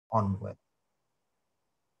onward.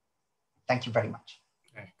 Thank you very much.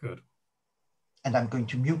 Okay, good. And I'm going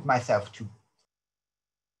to mute myself too.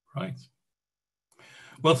 Right.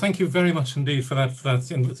 Well, thank you very much indeed for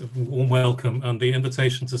that warm welcome and the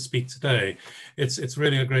invitation to speak today. It's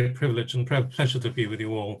really a great privilege and pleasure to be with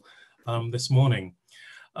you all this morning.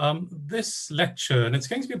 This lecture, and it's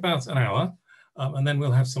going to be about an hour, and then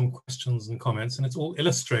we'll have some questions and comments, and it's all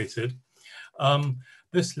illustrated.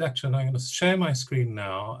 This lecture, and I'm going to share my screen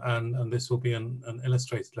now, and this will be an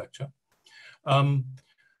illustrated lecture. If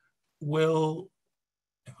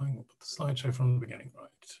I can put the slideshow from the beginning,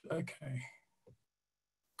 right, okay.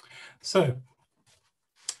 So,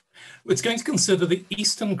 it's going to consider the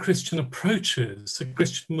Eastern Christian approaches to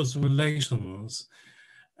Christian-Muslim relations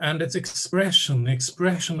and its expression, the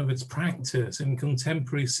expression of its practice in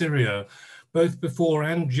contemporary Syria, both before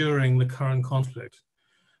and during the current conflict.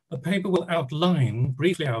 The paper will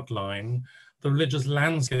briefly outline, the religious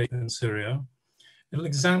landscape in Syria. It'll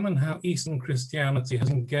examine how Eastern Christianity has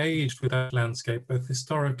engaged with that landscape, both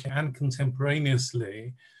historically and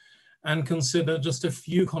contemporaneously, and consider just a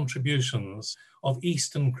few contributions of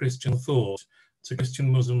Eastern Christian thought to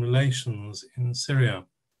Christian-Muslim relations in Syria.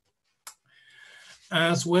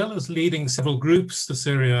 As well as leading several groups to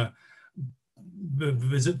Syria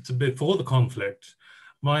before the conflict,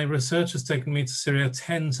 my research has taken me to Syria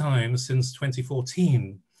 10 times since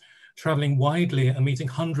 2014, traveling widely and meeting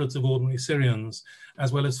hundreds of ordinary Syrians,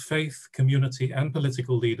 as well as faith, community, and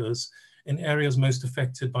political leaders in areas most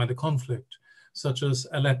affected by the conflict, such as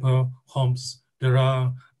Aleppo, Homs,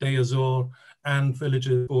 Deraa, Deir ez-Zor, and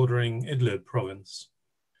villages bordering Idlib province.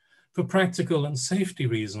 For practical and safety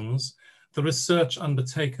reasons, the research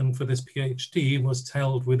undertaken for this PhD was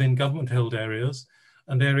held within government-held areas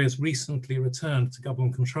and areas recently returned to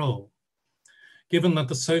government control. Given that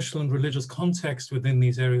the social and religious context within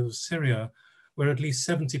these areas of Syria, where at least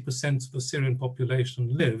 70% of the Syrian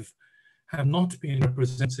population live, have not been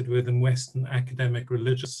represented within Western academic,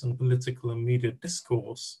 religious, and political and media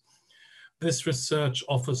discourse, this research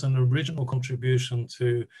offers an original contribution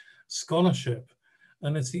to scholarship,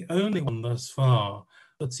 and it's the only one thus far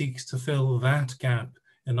that seeks to fill that gap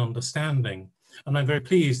in understanding. And I'm very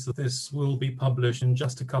pleased that this will be published in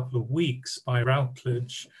just a couple of weeks by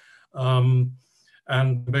Routledge.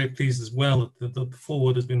 And very pleased as well that the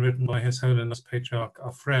foreword has been written by His Holiness Patriarch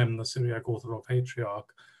Afrem, the Syriac Orthodox Patriarch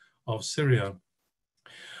of Syria.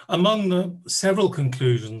 Among the several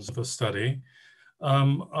conclusions of the study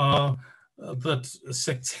are that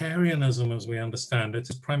sectarianism, as we understand it,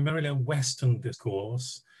 is primarily a Western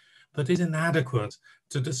discourse that is inadequate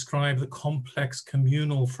to describe the complex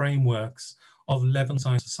communal frameworks of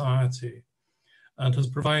Levantine society and has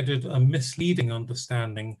provided a misleading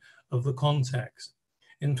understanding of the context.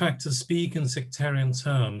 In fact, to speak in sectarian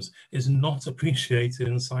terms is not appreciated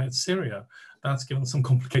inside Syria. That's given some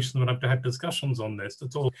complications when I've had discussions on this. To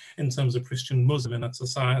talk in terms of Christian Muslim in that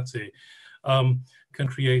society can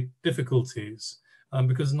create difficulties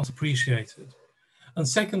because it's not appreciated. And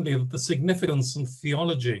secondly, the significance and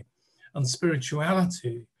theology and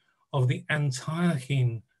spirituality of the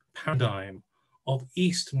Antiochian paradigm of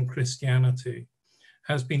Eastern Christianity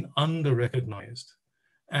has been under-recognized,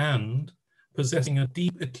 and possessing a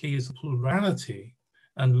deep ecclesial plurality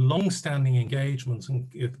and long-standing engagement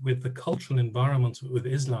with the cultural environment with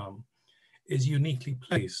Islam is uniquely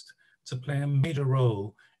placed to play a major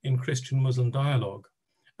role in Christian-Muslim dialogue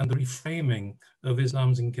and the reframing of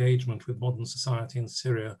Islam's engagement with modern society in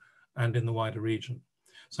Syria and in the wider region.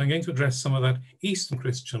 So I'm going to address some of that Eastern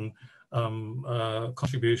Christian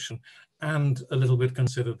contribution and a little bit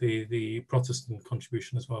consider the Protestant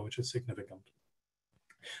contribution as well, which is significant.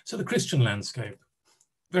 So the Christian landscape,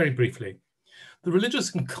 very briefly. The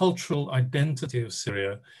religious and cultural identity of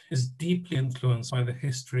Syria is deeply influenced by the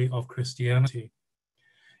history of Christianity.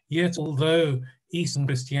 Yet, although Eastern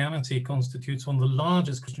Christianity constitutes one of the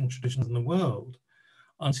largest Christian traditions in the world,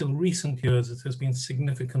 until recent years it has been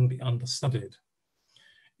significantly understudied.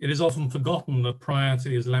 It is often forgotten that prior to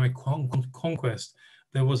the Islamic conquest,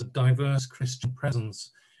 there was a diverse Christian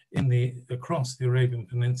presence across the Arabian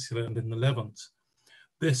Peninsula and in the Levant.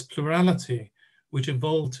 This plurality, which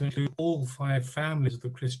evolved to include all 5 families of the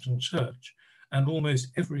Christian church and almost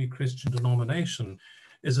every Christian denomination,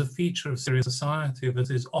 is a feature of Syrian society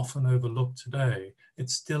that is often overlooked today. It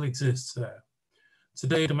still exists there.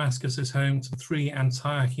 Today, Damascus is home to the 3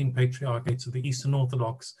 Antiochian patriarchates of the Eastern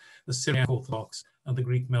Orthodox, the Syriac Orthodox, and the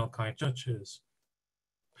Greek Melkite churches.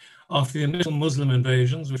 After the initial Muslim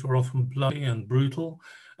invasions, which were often bloody and brutal,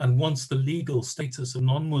 and once the legal status of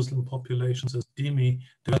non-Muslim populations as dhimmi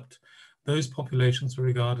developed, those populations were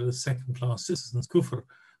regarded as second-class citizens, kufr,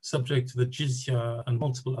 subject to the jizya and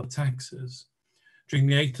multiple other taxes. During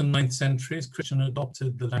the 8th and 9th centuries, Christians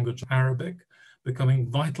adopted the language of Arabic, becoming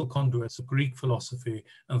vital conduits of Greek philosophy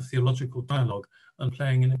and theological dialogue, and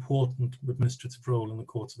playing an important administrative role in the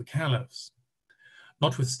courts of the caliphs.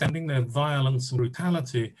 Notwithstanding their violence and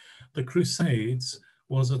brutality, the Crusades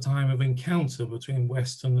was a time of encounter between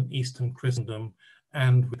Western and Eastern Christendom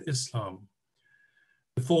and with Islam.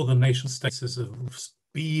 Before the nation states is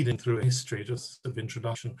speeding through history, just of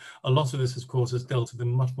introduction, a lot of this, of course, is dealt with in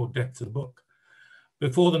much more depth in the book.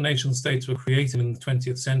 Before the nation states were created in the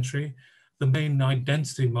 20th century, the main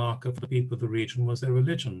identity marker for the people of the region was their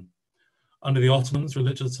religion. Under the Ottomans,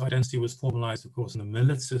 religious identity was formalized, of course, in the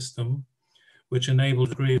millet system, which enabled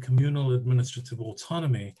a degree of communal administrative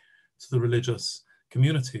autonomy to the religious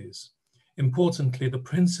communities. Importantly, the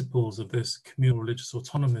principles of this communal religious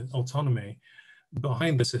autonomy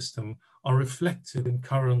behind the system are reflected in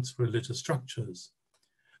current religious structures.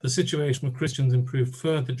 The situation of Christians improved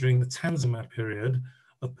further during the Tanzimat period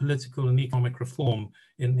of political and economic reform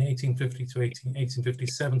in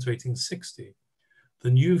 1857 to 1860. The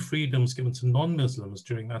new freedoms given to non-Muslims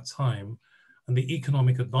during that time and the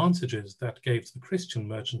economic advantages that gave to the Christian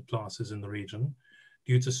merchant classes in the region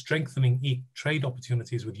due to strengthening trade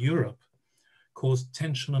opportunities with Europe caused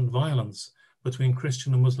tension and violence between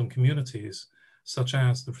Christian and Muslim communities, such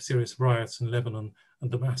as the serious riots in Lebanon and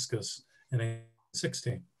Damascus in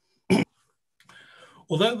 1860.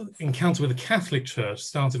 Although the encounter with the Catholic Church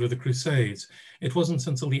started with the Crusades, it wasn't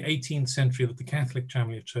until the 18th century that the Catholic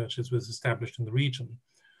family of churches was established in the region.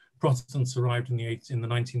 Protestants arrived in the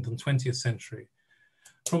 19th and 20th century.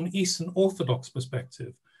 From an Eastern Orthodox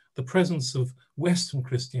perspective, the presence of Western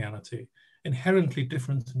Christianity, inherently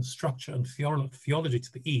different in structure and theology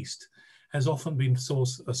to the East, has often been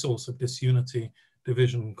a source of disunity,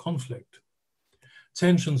 division, and conflict.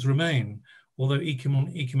 Tensions remain, although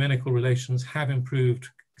ecumenical relations have improved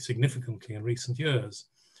significantly in recent years.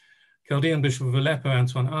 Chaldean Bishop of Aleppo,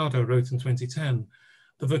 Antoine Ardo, wrote in 2010,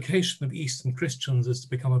 "The vocation of Eastern Christians is to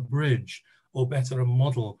become a bridge, or better, a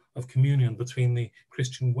model of communion between the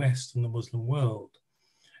Christian West and the Muslim world."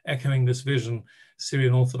 Echoing this vision,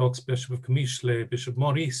 Syrian Orthodox Bishop of Qamishli, Bishop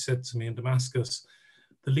Maurice, said to me in Damascus,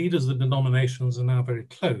 "The leaders of the denominations are now very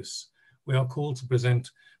close. We are called to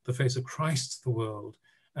present the face of Christ to the world,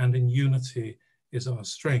 and in unity is our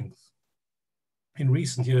strength." In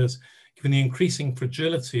recent years, given the increasing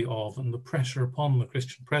fragility of and the pressure upon the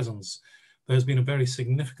Christian presence, there has been a very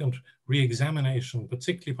significant re-examination,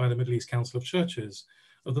 particularly by the Middle East Council of Churches,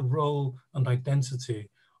 of the role and identity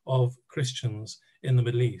of Christians in the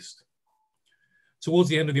Middle East. Towards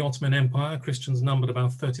the end of the Ottoman Empire, Christians numbered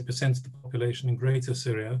about 30% of the population in Greater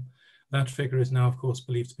Syria. That figure is now, of course,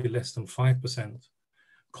 believed to be less than 5%.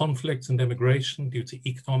 Conflict and emigration due to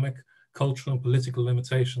economic, cultural, and political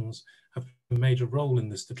limitations have played a major role in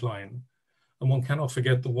this decline. And one cannot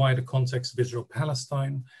forget the wider context of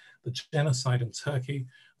Israel-Palestine, the genocide in Turkey,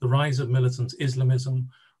 the rise of militant Islamism,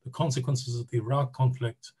 the consequences of the Iraq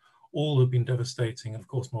conflict, all have been devastating, and of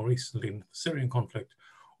course more recently in the Syrian conflict,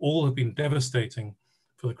 all have been devastating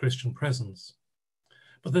for the Christian presence.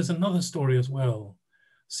 But there's another story as well.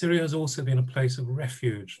 Syria has also been a place of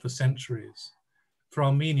refuge for centuries, for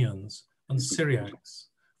Armenians and Syriacs,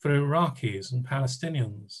 for Iraqis and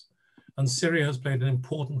Palestinians. And Syria has played an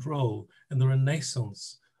important role in the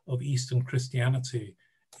renaissance of Eastern Christianity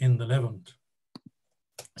in the Levant.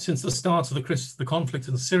 Since the start of the conflict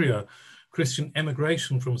in Syria, Christian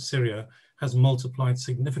emigration from Syria has multiplied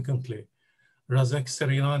significantly. Razek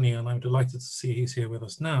Seriani, and I'm delighted to see he's here with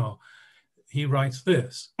us now, he writes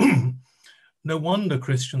this: "No wonder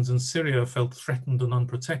Christians in Syria felt threatened and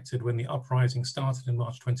unprotected when the uprising started in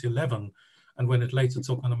March 2011 and when it later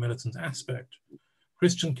took on a militant aspect.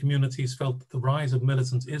 Christian communities felt that the rise of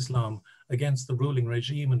militant Islam against the ruling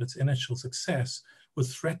regime and its initial success would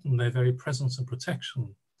threaten their very presence and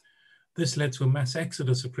protection. This led to a mass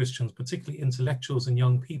exodus of Christians, particularly intellectuals and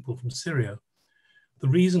young people from Syria. The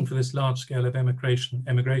reason for this large scale of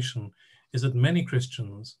emigration is that many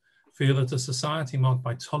Christians feel that a society marked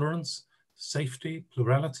by tolerance, safety,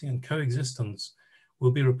 plurality, and coexistence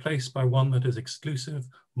will be replaced by one that is exclusive,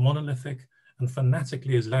 monolithic, and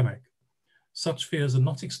fanatically Islamic. Such fears are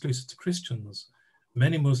not exclusive to Christians.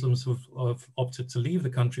 Many Muslims have opted to leave the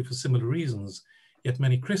country for similar reasons, yet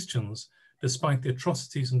many Christians, despite the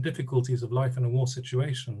atrocities and difficulties of life in a war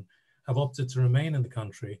situation, have opted to remain in the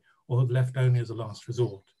country or have left only as a last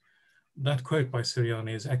resort." That quote by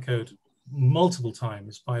Seriani is echoed multiple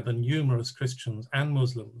times by the numerous Christians and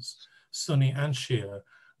Muslims, Sunni and Shia,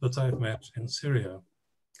 that I've met in Syria.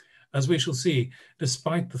 As we shall see,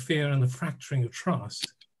 despite the fear and the fracturing of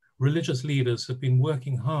trust, religious leaders have been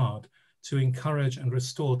working hard to encourage and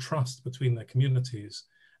restore trust between their communities,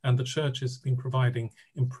 and the church has been providing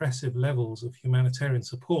impressive levels of humanitarian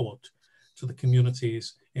support to the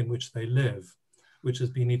communities in which they live, which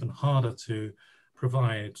has been even harder to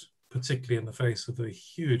provide, particularly in the face of the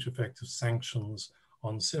huge effect of sanctions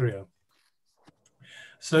on Syria.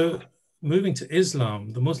 So moving to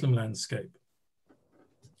Islam, the Muslim landscape.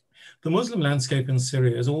 The Muslim landscape in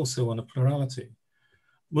Syria is also one of plurality.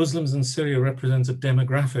 Muslims in Syria represent a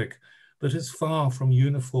demographic that is far from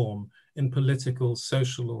uniform in political,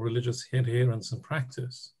 social, or religious adherence and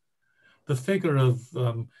practice. The figure of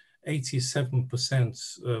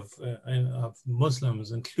 87% of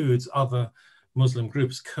Muslims includes other Muslim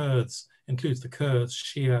groups. Kurds includes the Kurds,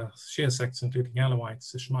 Shia sects including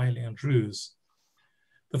Alawites, Ismaili, and Druze.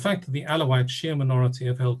 The fact that the Alawite Shia minority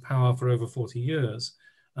have held power for over 40 years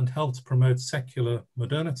and helped promote secular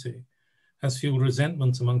modernity has fueled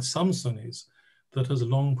resentment among some Sunnis that has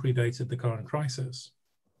long predated the current crisis.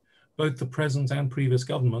 Both the present and previous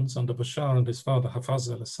governments under Bashar and his father Hafez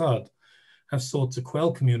al-Assad have sought to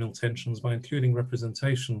quell communal tensions by including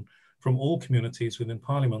representation from all communities within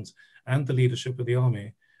parliament and the leadership of the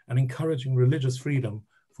army, and encouraging religious freedom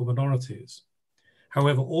for minorities.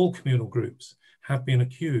 However, all communal groups have been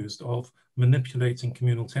accused of manipulating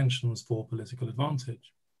communal tensions for political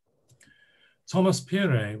advantage. Thomas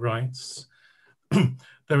Pire writes,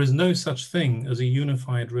 there is no such thing as a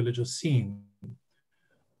unified religious scene.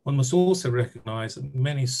 One must also recognize that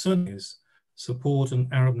many Sunnis support an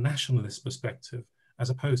Arab nationalist perspective as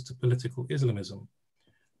opposed to political Islamism.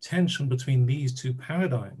 Tension between these two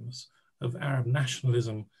paradigms of Arab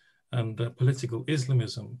nationalism and political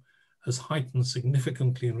Islamism has heightened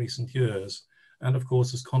significantly in recent years, and of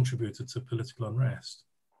course has contributed to political unrest.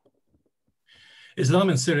 Islam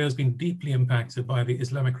in Syria has been deeply impacted by the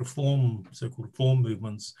Islamic reform, so-called reform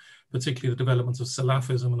movements, particularly the development of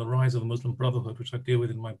Salafism and the rise of the Muslim Brotherhood, which I deal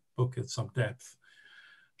with in my book at some depth.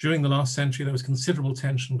 During the last century, there was considerable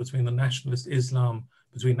tension between nationalist Islam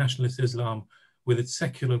with its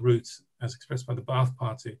secular roots, as expressed by the Ba'ath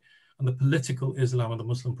Party, and the political Islam of the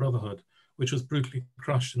Muslim Brotherhood, which was brutally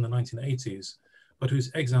crushed in the 1980s, but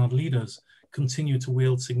whose exiled leaders continue to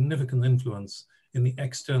wield significant influence in the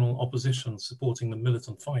external opposition supporting the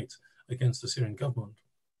militant fight against the Syrian government.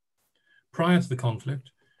 Prior to the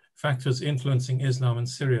conflict, factors influencing Islam in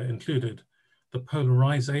Syria included the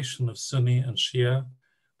polarization of Sunni and Shia,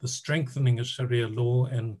 the strengthening of Sharia law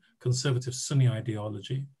and conservative Sunni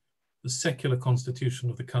ideology, the secular constitution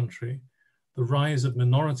of the country, the rise of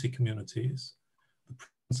minority communities, the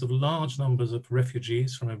presence of large numbers of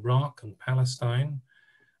refugees from Iraq and Palestine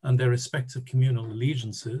and their respective communal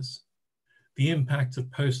allegiances, the impact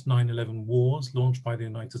of post-9/11 wars launched by the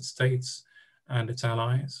United States and its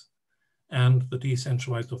allies, and the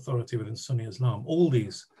decentralized authority within Sunni Islam. All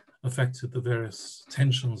these affected the various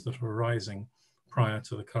tensions that were arising prior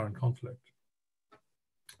to the current conflict.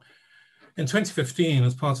 In 2015,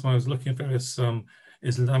 as part of I was looking at various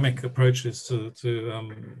Islamic approaches to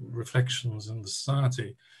reflections in the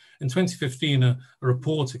society. In 2015, a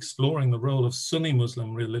report exploring the role of Sunni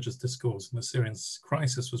Muslim religious discourse in the Syrian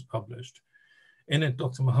crisis was published. In it,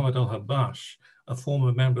 Dr. Mohammed al-Habash, a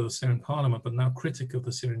former member of the Syrian parliament, but now critic of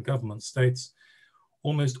the Syrian government, states,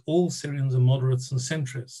 almost all Syrians are moderates and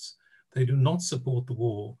centrists. They do not support the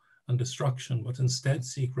war and destruction, but instead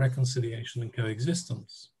seek reconciliation and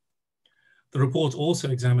coexistence. The report also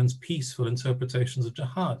examines peaceful interpretations of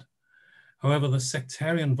jihad. However, the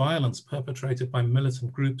sectarian violence perpetrated by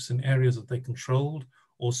militant groups in areas that they controlled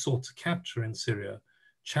or sought to capture in Syria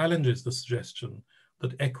challenges the suggestion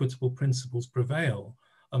that equitable principles prevail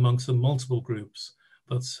amongst the multiple groups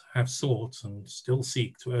that have sought and still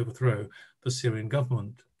seek to overthrow the Syrian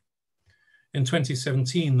government. In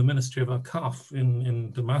 2017, the Ministry of Awqaf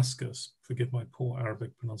in Damascus, forgive my poor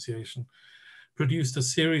Arabic pronunciation, produced a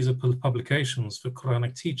series of publications for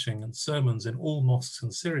Quranic teaching and sermons in all mosques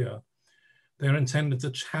in Syria. They are intended to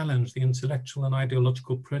challenge the intellectual and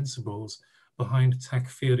ideological principles behind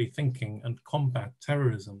takfiri thinking and combat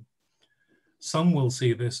terrorism. Some will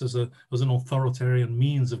see this as an authoritarian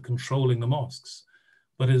means of controlling the mosques,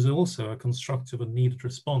 but it is also a constructive and needed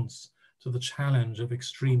response to the challenge of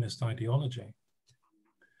extremist ideology.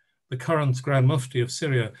 The current Grand Mufti of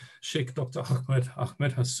Syria, Sheikh Dr.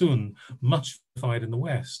 Ahmed Hassoun, much vilified in the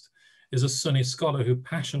West, is a Sunni scholar who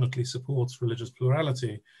passionately supports religious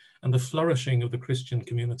plurality and the flourishing of the Christian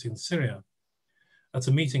community in Syria. At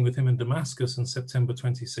a meeting with him in Damascus in September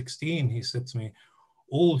 2016, he said to me,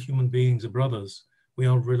 all human beings are brothers. We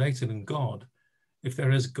are related in God. If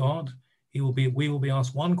there is God, we will be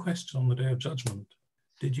asked one question on the day of judgment.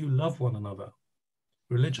 Did you love one another?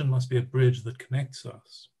 Religion must be a bridge that connects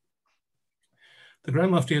us. The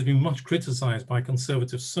Grand Mufti has been much criticized by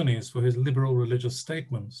conservative Sunnis for his liberal religious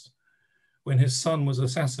statements. When his son was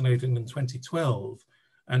assassinated in 2012,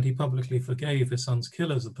 and he publicly forgave his son's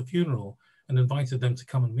killers at the funeral and invited them to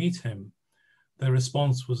come and meet him, their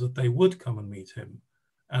response was that they would come and meet him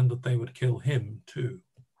and that they would kill him too.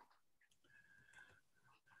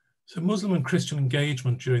 So Muslim and Christian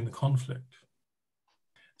engagement during the conflict.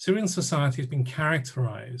 Syrian society has been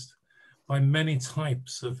characterized by many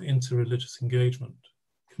types of interreligious engagement: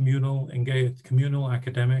 communal,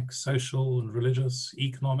 academic, social and religious,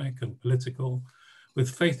 economic and political, with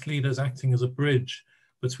faith leaders acting as a bridge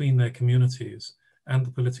between their communities and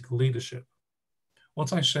the political leadership.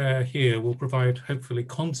 What I share here will provide, hopefully,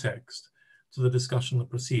 context to the discussion that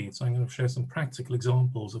proceeds. I'm going to share some practical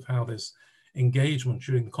examples of how this engagement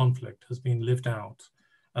during the conflict has been lived out,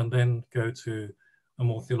 and then go to a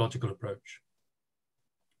more theological approach.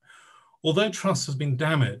 Although trust has been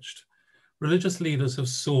damaged, religious leaders have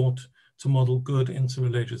sought to model good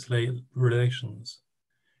interreligious relations.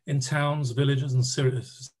 In towns, villages, and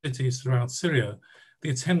cities throughout Syria, the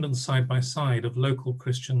attendance side by side of local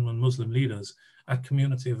Christian and Muslim leaders at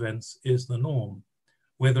community events is the norm,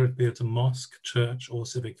 whether it be at a mosque, church, or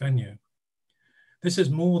civic venue. This is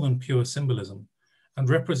more than pure symbolism and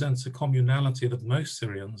represents a communality that most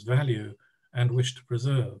Syrians value and wish to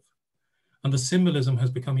preserve. And the symbolism has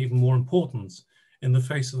become even more important in the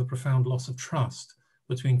face of the profound loss of trust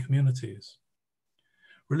between communities.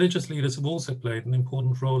 Religious leaders have also played an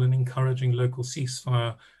important role in encouraging local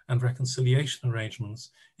ceasefire and reconciliation arrangements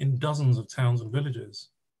in dozens of towns and villages.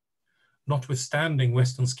 Notwithstanding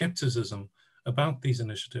Western skepticism about these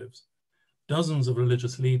initiatives, dozens of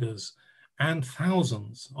religious leaders and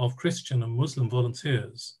thousands of Christian and Muslim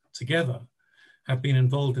volunteers together have been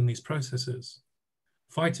involved in these processes.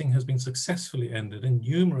 Fighting has been successfully ended in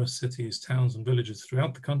numerous cities, towns, and villages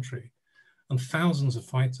throughout the country, and thousands of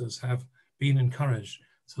fighters have been encouraged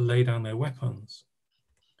to lay down their weapons.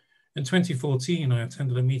 In 2014, I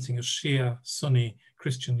attended a meeting of Shia Sunni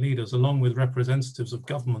Christian leaders, along with representatives of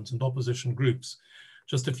government and opposition groups,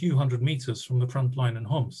 just a few hundred meters from the front line in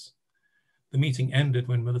Homs. The meeting ended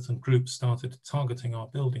when militant groups started targeting our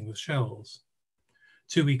building with shells.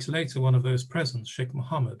 2 weeks later, one of those present, Sheikh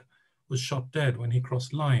Mohammed, was shot dead when he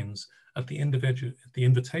crossed lines at the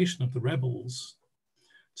invitation of the rebels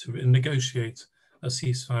to negotiate a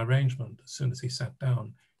ceasefire arrangement. As soon as he sat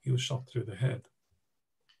down, he was shot through the head.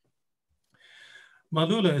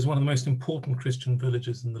 Malula is one of the most important Christian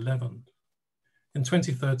villages in the Levant. In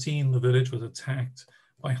 2013, the village was attacked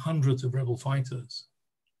by hundreds of rebel fighters.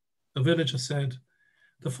 A villager said,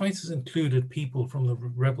 the fighters included people from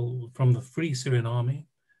the Free Syrian Army,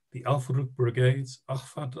 the Al-Faruq Brigades,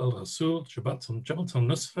 Ahfad al-Rasul, Jabhat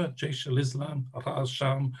al-Nusra, Jaish al-Islam,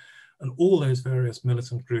 al-Sham, and all those various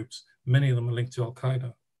militant groups, many of them are linked to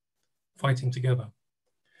Al-Qaeda, fighting together.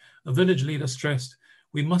 A village leader stressed,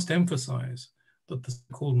 we must emphasize that the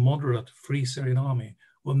so-called moderate Free Syrian Army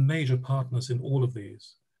were major partners in all of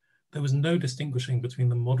these. There was no distinguishing between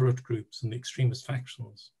the moderate groups and the extremist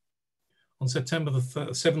factions. On September the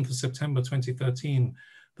 7th of September 2013,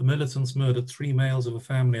 the militants murdered 3 males of a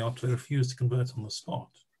family after they refused to convert on the spot.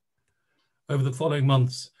 Over the following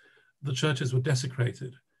months, the churches were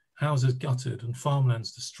desecrated, houses gutted, and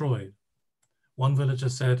farmlands destroyed. One villager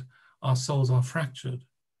said, our souls are fractured.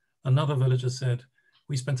 Another villager said,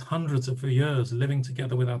 we spent hundreds of years living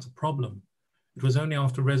together without a problem. It was only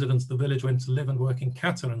after residents of the village went to live and work in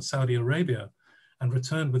Qatar and Saudi Arabia and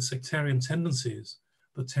returned with sectarian tendencies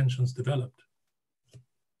that tensions developed.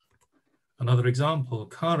 Another example,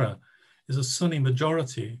 Kara is a Sunni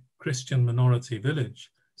majority Christian minority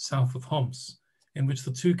village south of Homs, in which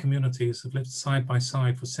the two communities have lived side by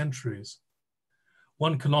side for centuries.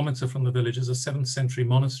 1 kilometer from the village is a 7th century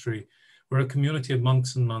monastery where a community of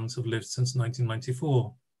monks and nuns have lived since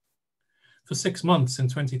 1994. For 6 months in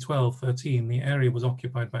 2012-13, the area was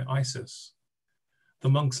occupied by ISIS. The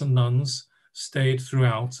monks and nuns stayed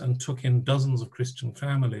throughout and took in dozens of Christian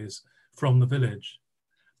families from the village.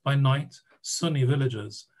 By night, Sunni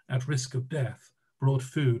villagers at risk of death brought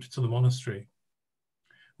food to the monastery.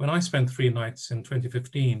 When I spent 3 nights in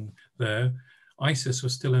 2015 there, ISIS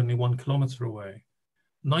was still only 1 kilometer away.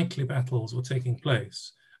 Nightly battles were taking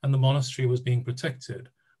place and the monastery was being protected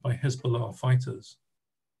by Hezbollah fighters.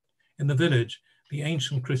 In the village, the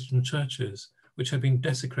ancient Christian churches, which had been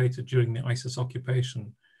desecrated during the ISIS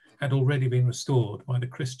occupation, had already been restored by the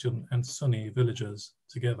Christian and Sunni villagers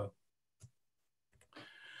together.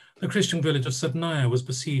 The Christian village of Sadnaya was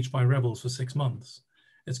besieged by rebels for 6 months.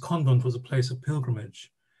 Its convent was a place of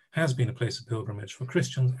pilgrimage, has been a place of pilgrimage for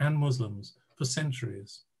Christians and Muslims for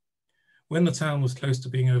centuries. When the town was close to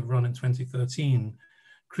being overrun in 2013,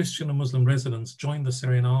 Christian and Muslim residents joined the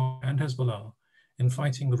Syrian army and Hezbollah in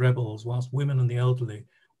fighting the rebels, whilst women and the elderly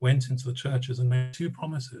went into the churches and made two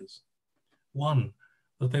promises. One,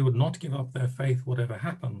 that they would not give up their faith whatever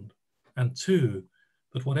happened, and two,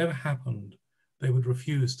 that whatever happened, they would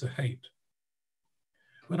refuse to hate.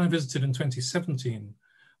 When I visited in 2017,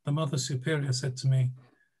 the Mother Superior said to me,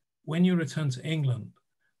 "When you return to England,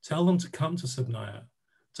 tell them to come to Sibnaya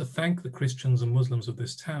to thank the Christians and Muslims of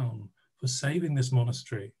this town for saving this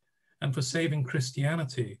monastery and for saving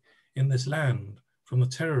Christianity in this land from the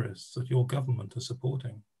terrorists that your government is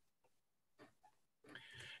supporting."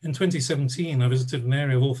 In 2017, I visited an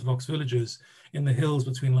area of Orthodox villages in the hills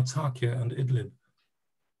between Latakia and Idlib.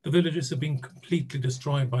 The villages have been completely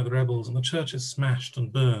destroyed by the rebels and the churches smashed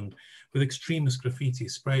and burned with extremist graffiti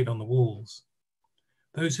sprayed on the walls.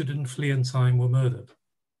 Those who didn't flee in time were murdered.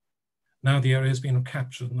 Now the area has been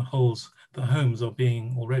captured and the homes are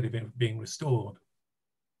already being restored.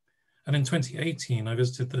 And in 2018, I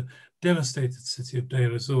visited the devastated city of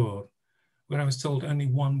Deir ez-Zor, where I was told only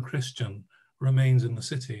one Christian remains in the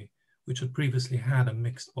city, which had previously had a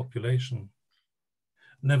mixed population.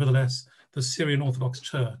 Nevertheless, the Syrian Orthodox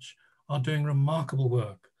Church are doing remarkable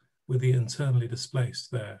work with the internally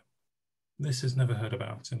displaced there. This is never heard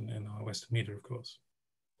about in our Western media, of course.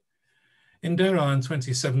 In Deraa in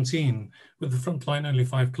 2017, with the front line only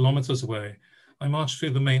 5 kilometers away, I marched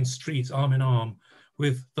through the main street arm in arm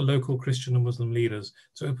with the local Christian and Muslim leaders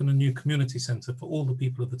to open a new community center for all the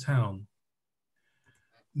people of the town.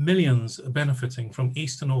 Millions are benefiting from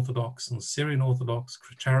Eastern Orthodox and Syrian Orthodox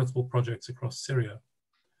charitable projects across Syria.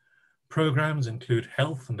 Programs include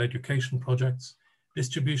health and education projects,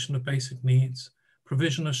 distribution of basic needs,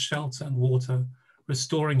 provision of shelter and water,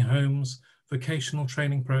 restoring homes, vocational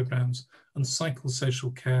training programs, and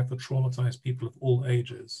psychosocial care for traumatized people of all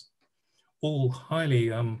ages, all highly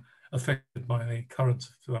affected by the current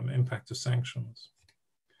impact of sanctions.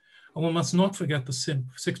 And one must not forget the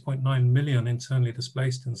 6.9 million internally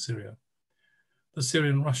displaced in Syria. The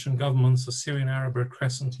Syrian Russian governments, the Syrian Arab Red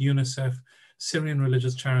Crescent, UNICEF, Syrian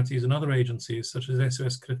religious charities and other agencies such as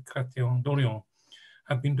SOAS Chrétien d'Orient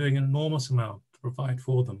have been doing an enormous amount to provide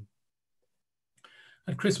for them.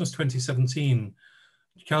 At Christmas 2017,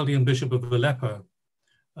 Chaldean Bishop of Aleppo,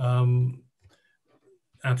 Antoine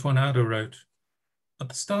Addo wrote, "At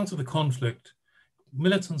the start of the conflict,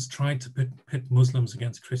 militants tried to pit Muslims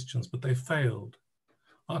against Christians, but they failed.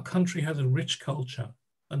 Our country has a rich culture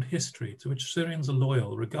and history to which Syrians are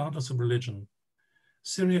loyal, regardless of religion.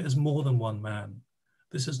 Syria is more than one man.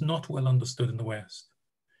 This is not well understood in the West.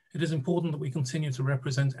 It is important that we continue to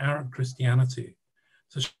represent Arab Christianity,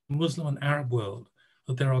 to show the Muslim and Arab world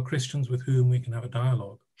that there are Christians with whom we can have a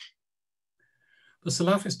dialogue." The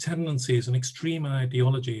Salafist tendencies and extreme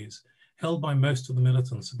ideologies held by most of the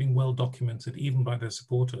militants have been well documented, even by their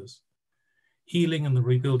supporters. Healing and the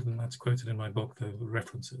rebuilding, that's quoted in my book, the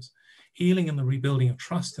references. Healing and the rebuilding of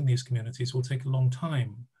trust in these communities will take a long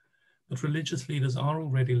time, but religious leaders are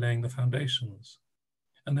already laying the foundations.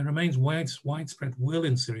 And there remains widespread will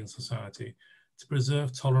in Syrian society to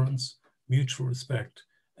preserve tolerance, mutual respect,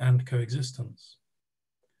 and coexistence.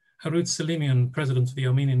 Harut Salimian, president of the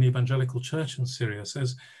Armenian Evangelical Church in Syria,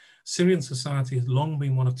 says, "Syrian society has long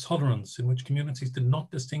been one of tolerance in which communities did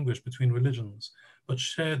not distinguish between religions, but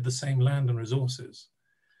shared the same land and resources.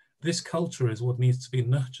 This culture is what needs to be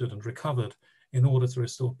nurtured and recovered in order to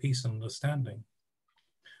restore peace and understanding."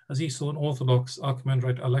 As Eastern Orthodox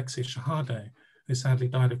Archimandrite Alexei Shahadeh, who sadly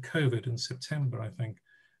died of COVID in September, I think,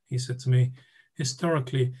 he said to me,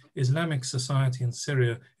 "Historically, Islamic society in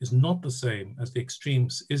Syria is not the same as the extreme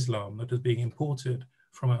Islam that is being imported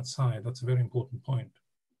from outside." That's a very important point.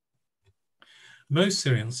 Most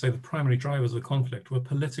Syrians say the primary drivers of the conflict were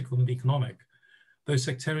political and economic, though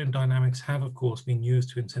sectarian dynamics have, of course, been used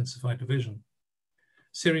to intensify division.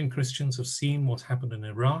 Syrian Christians have seen what happened in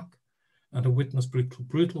Iraq and have witnessed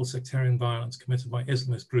brutal sectarian violence committed by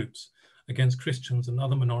Islamist groups against Christians and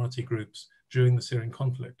other minority groups during the Syrian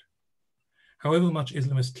conflict. However much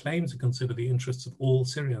Islamists claim to consider the interests of all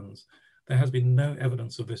Syrians, there has been no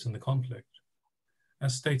evidence of this in the conflict.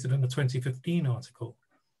 As stated in a 2015 article,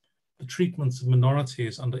 the treatments of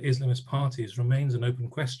minorities under Islamist parties remains an open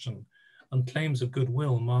question, and claims of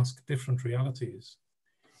goodwill mask different realities.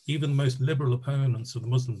 Even the most liberal opponents of the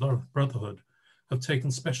Muslim Brotherhood have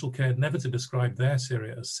taken special care never to describe their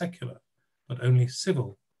Syria as secular, but only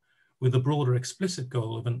civil, with the broader explicit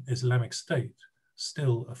goal of an Islamic state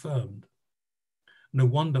still affirmed. No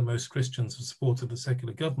wonder most Christians have supported the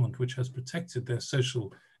secular government, which has protected their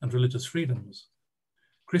social and religious freedoms.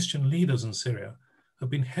 Christian leaders in Syria have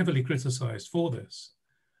been heavily criticized for this,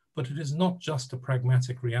 but it is not just a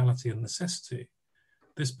pragmatic reality and necessity.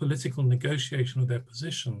 This political negotiation of their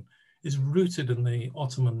position is rooted in the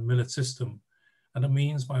Ottoman millet system and a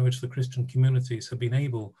means by which the Christian communities have been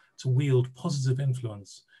able to wield positive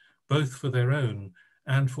influence, both for their own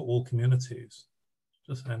and for all communities.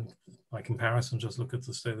 And by comparison, just look at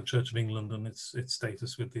the Church of England and its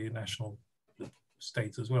status with the national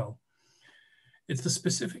state as well. It's the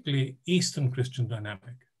specifically Eastern Christian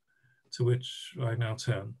dynamic to which I now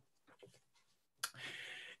turn.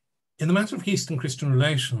 In the matter of Eastern Christian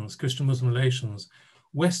relations, Christian-Muslim relations,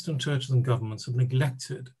 Western churches and governments have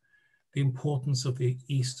neglected the importance of the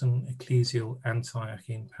Eastern ecclesial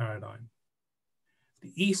Antiochian paradigm.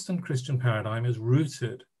 The Eastern Christian paradigm is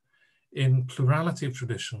rooted in plurality of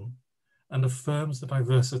tradition and affirms the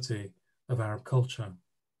diversity of Arab culture.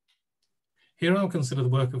 Here I'll consider the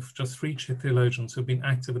work of just 3 theologians who have been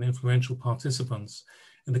active and influential participants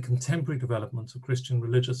in the contemporary development of Christian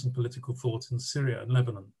religious and political thought in Syria and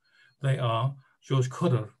Lebanon. They are George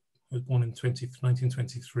Khudr, who was born in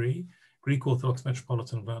 1923, Greek Orthodox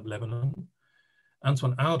Metropolitan of Lebanon,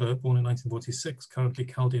 Antoine Auder, born in 1946, currently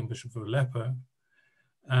Chaldean Bishop of Aleppo,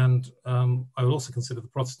 and I will also consider the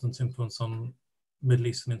Protestant influence on Middle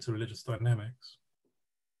Eastern interreligious dynamics.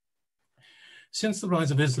 Since the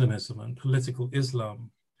rise of Islamism and political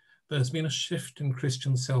Islam, there has been a shift in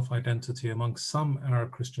Christian self-identity among some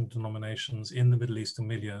Arab Christian denominations in the Middle Eastern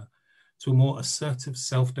milieu to a more assertive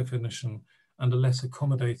self-definition and a less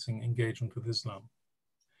accommodating engagement with Islam.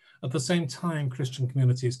 At the same time, Christian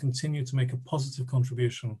communities continue to make a positive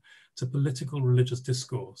contribution to political religious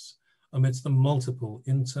discourse amidst the multiple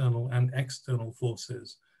internal and external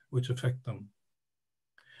forces which affect them.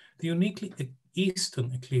 The uniquely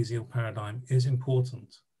Eastern ecclesial paradigm is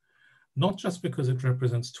important, not just because it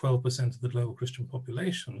represents 12% of the global Christian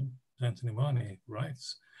population, as Anthony Marnie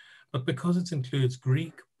writes, but because it includes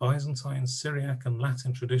Greek, Byzantine, Syriac, and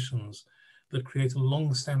Latin traditions that create a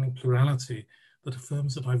long-standing plurality that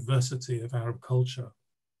affirms the diversity of Arab culture.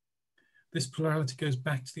 This plurality goes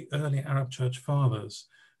back to the early Arab church fathers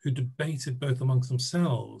who debated both amongst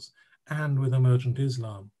themselves and with emergent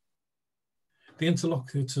Islam. The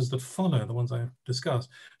interlocutors that follow, the ones I have discussed,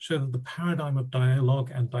 show that the paradigm of dialogue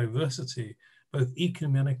and diversity, both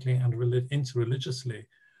ecumenically and interreligiously,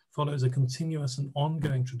 follows a continuous and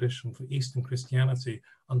ongoing tradition for Eastern Christianity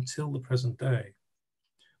until the present day.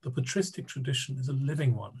 The patristic tradition is a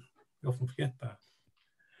living one. We often forget that.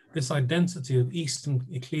 This identity of Eastern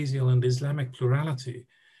ecclesial and Islamic plurality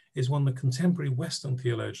is one that contemporary Western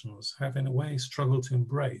theologians have in a way struggled to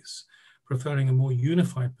embrace, preferring a more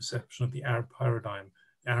unified perception of the Arab paradigm.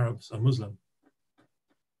 Arabs are Muslim,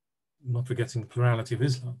 not forgetting the plurality of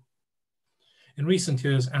Islam. In recent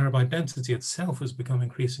years, Arab identity itself has become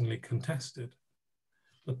increasingly contested.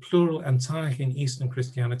 But plural Antiochian Eastern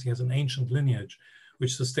Christianity has an ancient lineage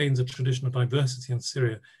which sustains a tradition of diversity in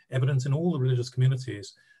Syria, evident in all the religious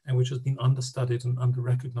communities, and which has been understudied and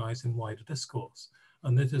under-recognized in wider discourse.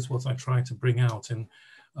 And this is what I try to bring out in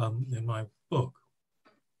my book.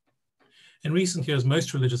 In recent years,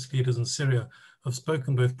 most religious leaders in Syria have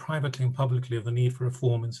spoken both privately and publicly of the need for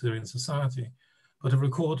reform in Syrian society, but have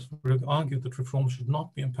argued that reform should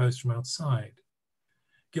not be imposed from outside.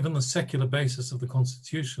 Given the secular basis of the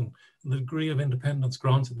constitution and the degree of independence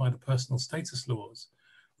granted by the personal status laws,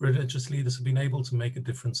 religious leaders have been able to make a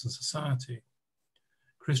difference in society.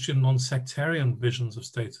 Christian non-sectarian visions of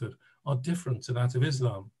statehood are different to that of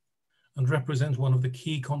Islam and represent one of the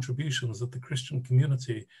key contributions that the Christian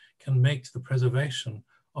community can make to the preservation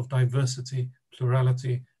of diversity,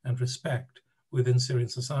 plurality, and respect within Syrian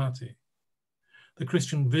society. The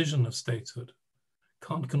Christian vision of statehood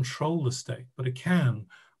can't control the state, but it can,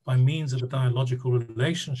 by means of a dialogical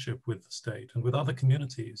relationship with the state and with other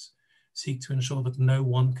communities, seek to ensure that no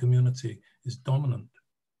one community is dominant.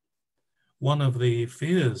 One of the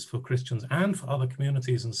fears for Christians and for other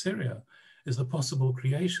communities in Syria is the possible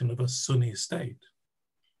creation of a Sunni state.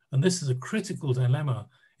 And this is a critical dilemma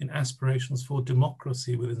in aspirations for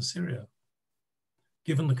democracy within Syria.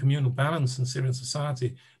 Given the communal balance in Syrian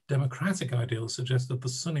society, democratic ideals suggest that the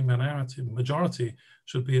Sunni majority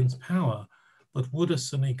should be in power, but would a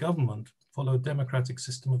Sunni government follow a democratic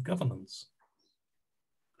system of governance?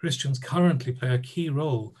 Christians currently play a key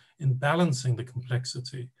role in balancing the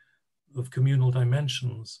complexity of communal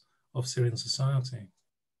dimensions of Syrian society.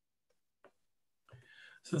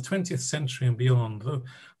 So the 20th century and beyond,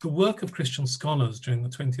 the work of Christian scholars during the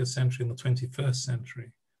 20th century and the 21st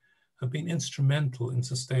century have been instrumental in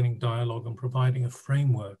sustaining dialogue and providing a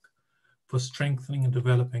framework for strengthening and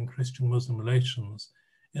developing Christian-Muslim relations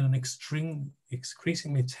in an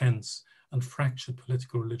increasingly tense and fractured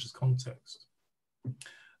political religious context.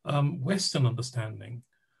 Western understanding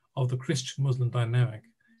of the Christian-Muslim dynamic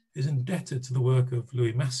is indebted to the work of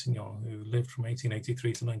Louis Massignon, who lived from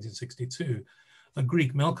 1883 to 1962, a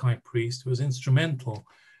Greek Melkite priest who was instrumental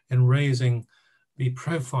in raising the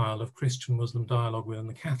profile of Christian-Muslim dialogue within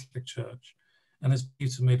the Catholic Church, and is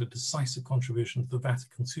believed to have made a decisive contribution to the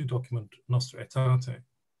Vatican II document Nostra Aetate.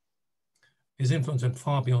 His influence went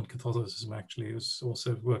far beyond Catholicism, actually. He was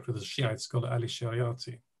also worked with the Shiite scholar Ali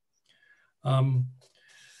Shariati.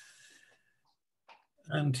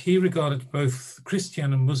 And he regarded both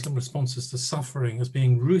Christian and Muslim responses to suffering as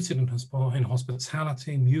being rooted in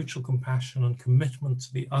hospitality, mutual compassion, and commitment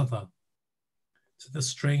to the other, to the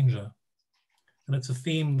stranger. And it's a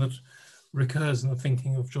theme that recurs in the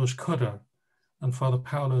thinking of George Coder and Father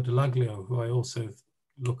Paolo de Laglio, who I also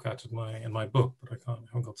look at in my book, but I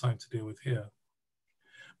haven't got time to deal with here.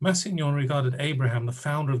 Massignon regarded Abraham, the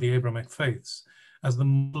founder of the Abrahamic faiths, as the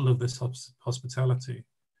model of this hospitality.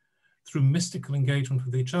 Through mystical engagement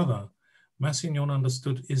with each other, Massignon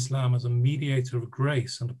understood Islam as a mediator of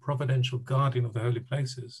grace and a providential guardian of the holy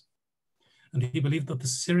places. And he believed that the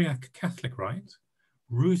Syriac Catholic rite,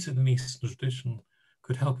 rooted in Eastern tradition,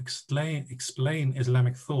 could help explain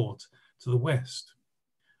Islamic thought to the West,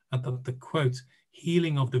 and that the, quote,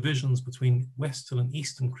 healing of divisions between Western and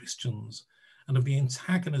Eastern Christians and of the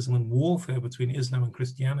antagonism and warfare between Islam and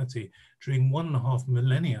Christianity during 1.5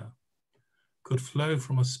 millennia could flow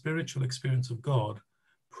from a spiritual experience of God,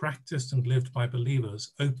 practiced and lived by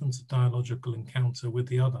believers, open to dialogical encounter with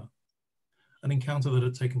the other, an encounter that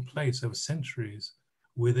had taken place over centuries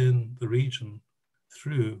within the region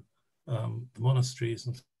through the monasteries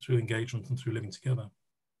and through engagement and through living together.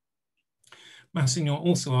 Massignon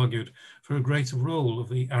also argued for a greater role of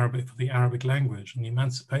the Arabic language and the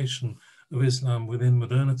emancipation of Islam within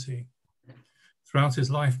modernity. Throughout his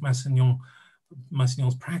life,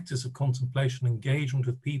 Massignon's practice of contemplation and engagement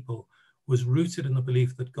with people was rooted in the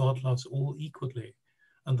belief that God loves all equally,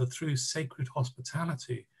 and that through sacred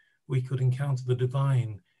hospitality, we could encounter the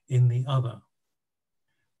divine in the other.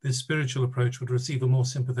 This spiritual approach would receive a more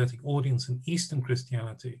sympathetic audience in Eastern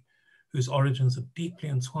Christianity, whose origins are deeply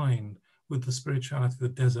entwined with the spirituality of the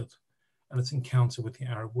desert and its encounter with the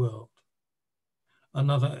Arab world.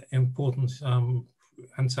 Another important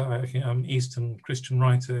anti-Eastern Christian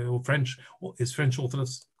writer, or French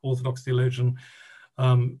Orthodox theologian,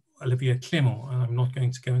 Olivier Clément, and I'm not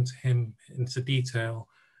going to go into detail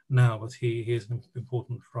now, but he is an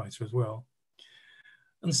important writer as well.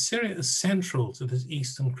 And Syria is central to this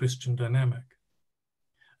Eastern Christian dynamic.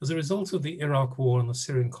 As a result of the Iraq War and the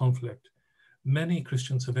Syrian conflict, many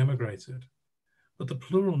Christians have emigrated, but the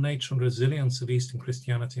plural nature and resilience of Eastern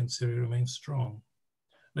Christianity in Syria remains strong.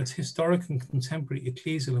 And its historic and contemporary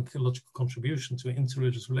ecclesial and theological contribution to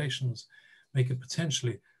interreligious relations make it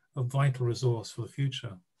potentially a vital resource for the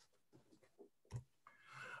future.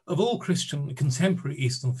 Of all contemporary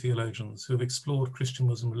Eastern theologians who have explored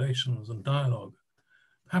Christian-Muslim relations and dialogue,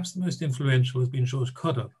 perhaps the most influential has been George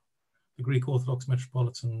Coder, the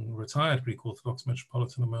retired Greek Orthodox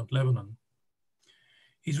Metropolitan of Mount Lebanon.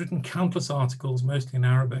 He's written countless articles, mostly in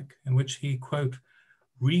Arabic, in which he, quote,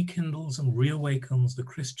 rekindles and reawakens the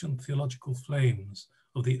Christian theological flames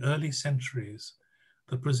of the early centuries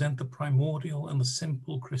that present the primordial and the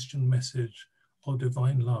simple Christian message of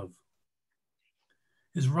divine love.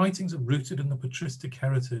 His writings are rooted in the patristic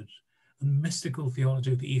heritage and mystical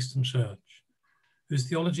theology of the Eastern Church, whose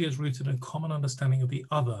theology is rooted in a common understanding of the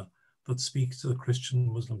other that speaks to the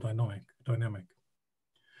Christian-Muslim dynamic.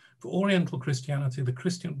 For Oriental Christianity,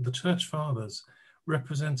 the Church Fathers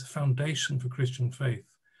represent a foundation for Christian faith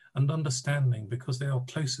and understanding because they are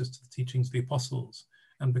closest to the teachings of the apostles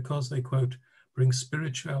and because they, quote, bring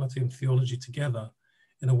spirituality and theology together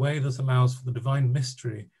in a way that allows for the divine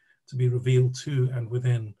mystery to be revealed to and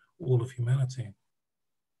within all of humanity.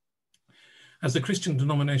 As the Christian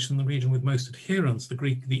denomination in the region with most adherents,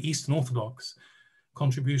 the Eastern Orthodox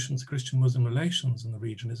contribution to Christian-Muslim relations in the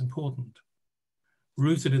region is important.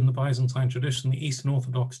 Rooted in the Byzantine tradition, the Eastern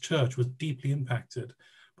Orthodox Church was deeply impacted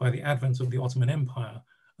by the advent of the Ottoman Empire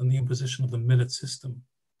and the imposition of the millet system,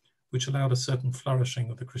 which allowed a certain flourishing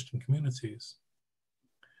of the Christian communities.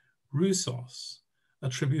 Roussos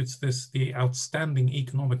attributes the outstanding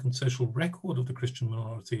economic and social record of the Christian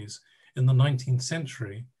minorities in the 19th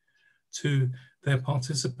century to their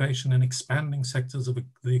participation in expanding sectors of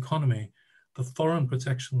the economy, the foreign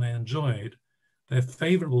protection they enjoyed, their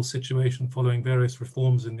favorable situation following various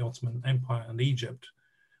reforms in the Ottoman Empire and Egypt,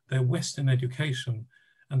 their Western education,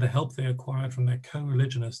 and the help they acquired from their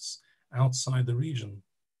co-religionists outside the region.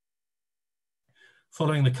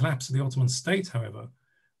 Following the collapse of the Ottoman state, however,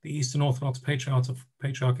 the Eastern Orthodox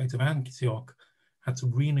Patriarchate of Antioch had to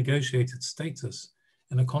renegotiate its status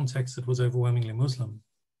in a context that was overwhelmingly Muslim.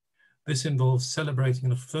 This involves celebrating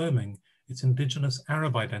and affirming its indigenous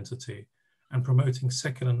Arab identity and promoting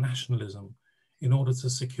secular nationalism in order to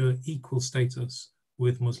secure equal status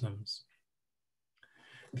with Muslims.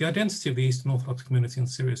 The identity of the Eastern Orthodox community in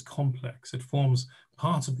Syria is complex. It forms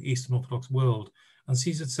part of the Eastern Orthodox world and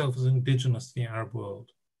sees itself as indigenous to the Arab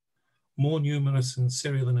world. More numerous in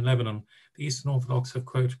Syria than in Lebanon, the Eastern Orthodox have,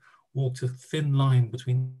 quote, walked a thin line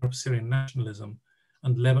between Arab-Syrian nationalism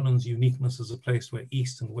and Lebanon's uniqueness as a place where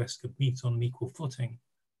East and West could meet on an equal footing.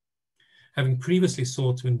 Having previously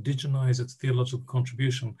sought to indigenize its theological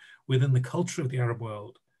contribution within the culture of the Arab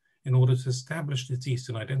world in order to establish its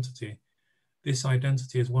Eastern identity, this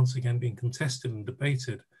identity is once again being contested and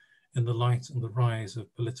debated in the light and the rise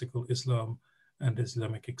of political Islam and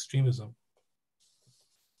Islamic extremism.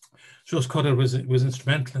 George Cotter was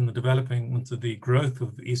instrumental in the development of the growth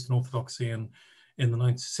of Eastern Orthodoxy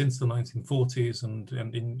since the 1940s and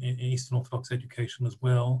in Eastern Orthodox education as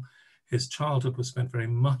well. His childhood was spent very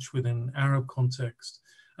much within Arab context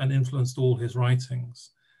and influenced all his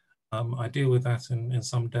writings. I deal with that in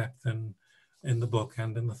some depth in the book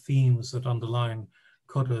and in the themes that underline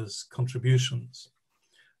Cotter's contributions.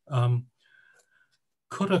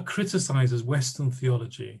 Cotter criticizes Western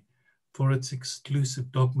theology for its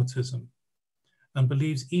exclusive dogmatism and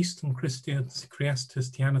believes Eastern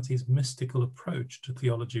Christianity's mystical approach to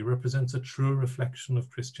theology represents a true reflection of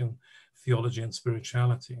Christian theology and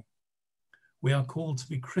spirituality. We are called to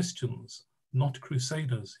be Christians, not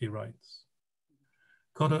crusaders, he writes.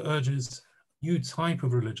 Cotter urges a new type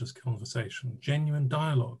of religious conversation, genuine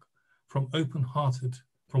dialogue from one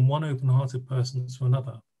open-hearted person to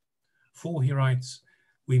another. For, he writes,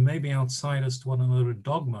 we may be outsiders to one another in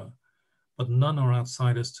dogma, but none are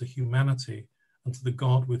outsiders to humanity and to the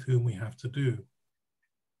God with whom we have to do.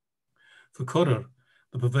 For Cotter,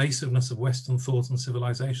 the pervasiveness of Western thought and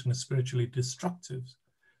civilization is spiritually destructive,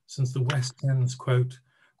 since the West tends, quote,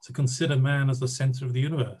 to consider man as the center of the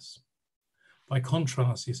universe. By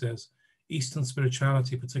contrast, he says, Eastern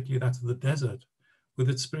spirituality, particularly that of the desert, with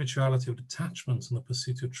its spirituality of detachment and the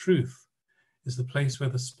pursuit of truth, is the place where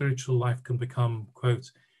the spiritual life can become,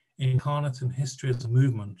 quote, incarnate in history as a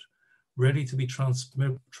movement, ready to be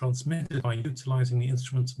transmitted by utilizing the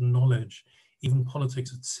instruments of knowledge, even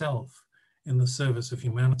politics itself, in the service of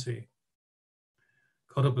humanity.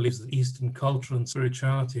 Cotter believes that Eastern culture and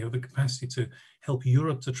spirituality have the capacity to help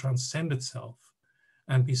Europe to transcend itself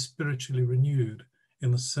and be spiritually renewed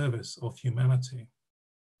in the service of humanity.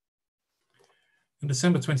 In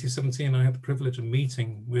December 2017, I had the privilege of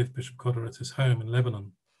meeting with Bishop Cotter at his home in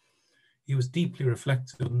Lebanon. He was deeply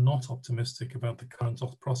reflective and not optimistic about the current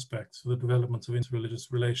prospects for the development of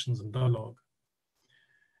interreligious relations and dialogue.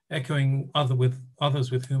 Echoing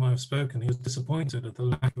others with whom I have spoken, he was disappointed at the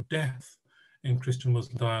lack of depth in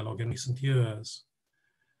Christian-Muslim dialogue in recent years.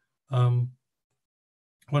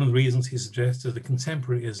 One of the reasons he suggests is that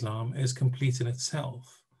contemporary Islam is complete in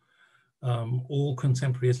itself. All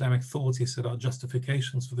contemporary Islamic thought, he said, are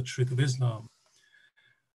justifications for the truth of Islam.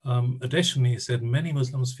 Additionally, he said, many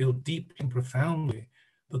Muslims feel deeply and profoundly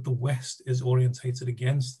that the West is orientated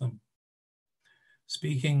against them.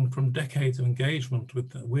 Speaking from decades of engagement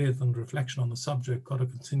with and reflection on the subject, Cotter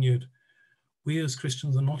continued, we as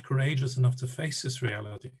Christians are not courageous enough to face this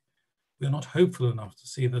reality. We are not hopeful enough to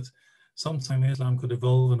see that sometime Islam could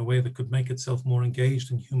evolve in a way that could make itself more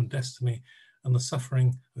engaged in human destiny and the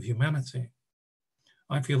suffering of humanity.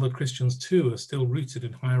 I feel that Christians too are still rooted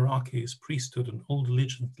in hierarchies, priesthood, and old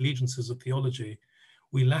allegiances of theology.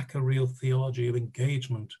 We lack a real theology of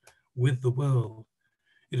engagement with the world.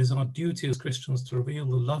 It is our duty as Christians to reveal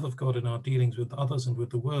the love of God in our dealings with others and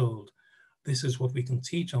with the world. This is what we can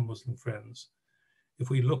teach our Muslim friends. If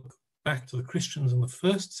we look back to the Christians in the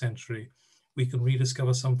 1st century, we can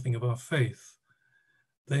rediscover something of our faith.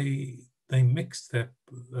 They mixed with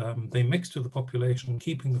the population,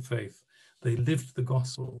 keeping the faith. They lived the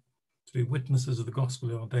gospel. To be witnesses of the gospel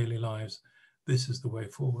in our daily lives, this is the way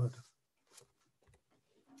forward.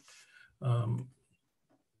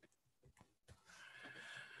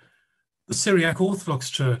 The Syriac Orthodox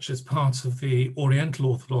Church is part of the Oriental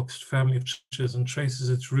Orthodox family of churches and traces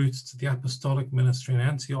its roots to the apostolic ministry in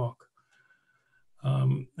Antioch.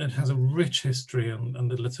 It has a rich history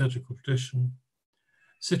and a liturgical tradition.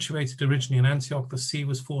 Situated originally in Antioch, the see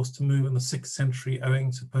was forced to move in the 6th century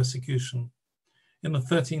owing to persecution. In the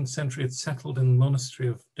 13th century, it settled in the monastery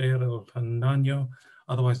of Deir el-Hananyo,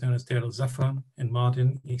 otherwise known as Deir el-Zafran, in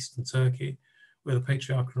Mardin, eastern Turkey, where the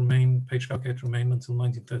patriarchate remained until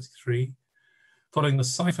 1933. Following the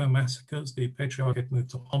Saifa massacres, the Patriarchate moved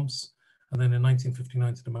to Homs, and then in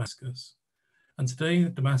 1959 to Damascus. And today,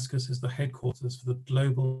 Damascus is the headquarters for the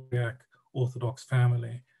global Syriac Orthodox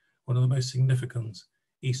family, one of the most significant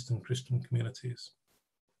Eastern Christian communities.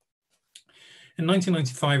 In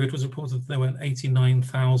 1995, it was reported that there were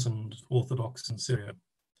 89,000 Orthodox in Syria,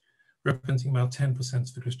 representing about 10%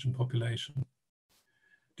 of the Christian population.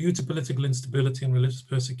 Due to political instability and religious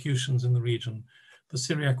persecutions in the region, the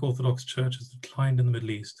Syriac Orthodox Church has declined in the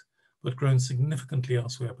Middle East, but grown significantly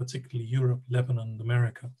elsewhere, particularly Europe, Lebanon, and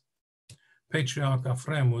America. Patriarch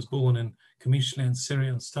Ephraim was born in Qamishli in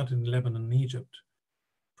Syria and studied in Lebanon and Egypt.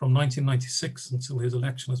 From 1996 until his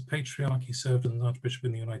election as Patriarch, he served as an Archbishop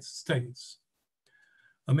in the United States.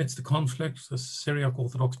 Amidst the conflict, the Syriac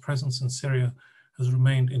Orthodox presence in Syria has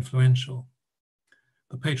remained influential.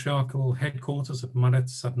 The patriarchal headquarters at Maret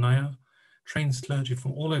Sadnaya trains clergy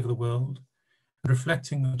from all over the world, and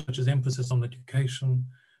reflecting the church's emphasis on education,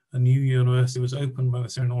 a new university was opened by the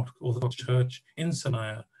Syrian Orthodox Church in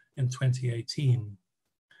Sadnaya in 2018.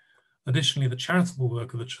 Additionally, the charitable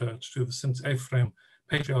work of the church through the St. Ephraim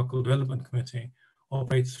Patriarchal Development Committee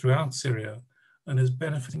operates throughout Syria and is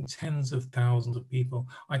benefiting tens of thousands of people.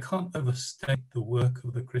 I can't overstate the work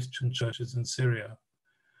of the Christian churches in Syria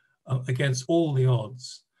against all the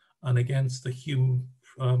odds and against the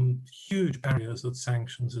huge barriers that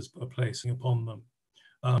sanctions are placing upon them.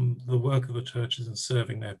 The work of the churches in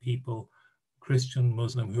serving their people, Christian,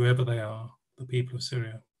 Muslim, whoever they are, the people of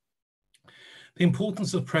Syria. The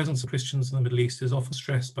importance of the presence of Christians in the Middle East is often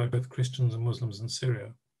stressed by both Christians and Muslims in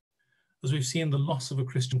Syria. As we've seen, the loss of a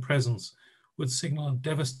Christian presence would signal a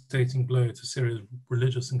devastating blow to Syria's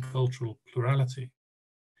religious and cultural plurality,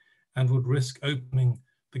 and would risk opening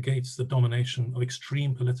the gates to the domination of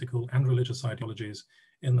extreme political and religious ideologies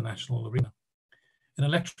in the national arena. In a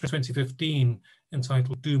lecture in 2015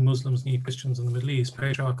 entitled "Do Muslims Need Christians in the Middle East?",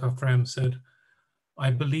 Patriarch Ephraim said,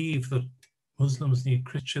 "I believe that Muslims need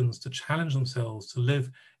Christians to challenge themselves to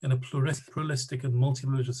live in a pluralistic and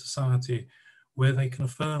multi-religious society where they can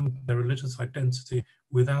affirm their religious identity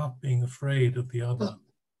without being afraid of the other.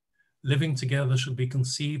 Living together should be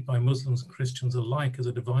conceived by Muslims and Christians alike as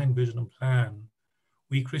a divine vision and plan.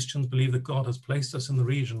 We Christians believe that God has placed us in the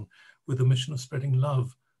region with the mission of spreading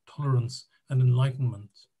love, tolerance, and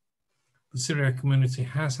enlightenment. The Syriac community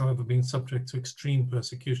has, however, been subject to extreme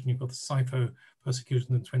persecution. You've got the Saifa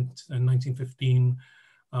persecution in 1915,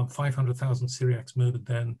 500,000 Syriacs murdered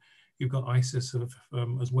then. You've got ISIS,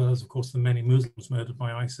 as well as, of course, the many Muslims murdered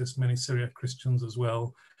by ISIS, many Syriac Christians as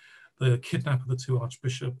well. The kidnap of the two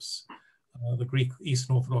archbishops, the Greek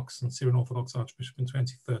Eastern Orthodox and Syrian Orthodox Archbishop in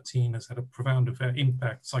 2013 has had a profound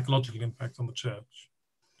impact, psychological impact on the church.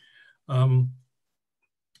 And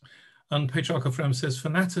Patriarch Ephraim says,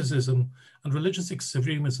 fanaticism and religious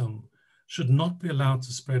extremism should not be allowed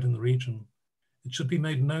to spread in the region. It should be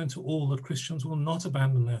made known to all that Christians will not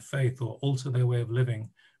abandon their faith or alter their way of living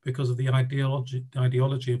because of the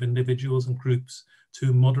ideology of individuals and groups to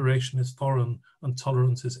whom moderation is foreign and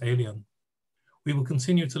tolerance is alien. We will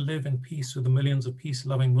continue to live in peace with the millions of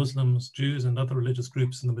peace-loving Muslims, Jews, and other religious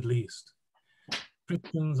groups in the Middle East.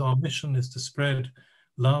 Christians, our mission is to spread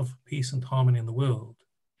love, peace, and harmony in the world.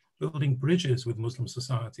 Building bridges with Muslim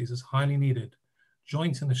societies is highly needed.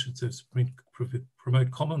 Joint initiatives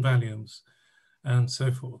promote common values, and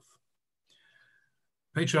so forth.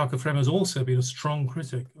 Patriarch Ephraim has also been a strong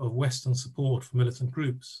critic of Western support for militant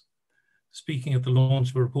groups. Speaking at the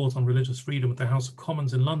launch of a report on religious freedom at the House of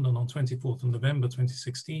Commons in London on 24th of November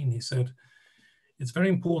 2016, he said, "It's very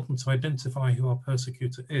important to identify who our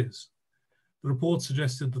persecutor is. The report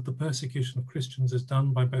suggested that the persecution of Christians is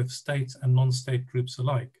done by both state and non-state groups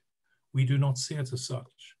alike. We do not see it as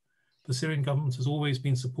such. The Syrian government has always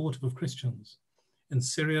been supportive of Christians. In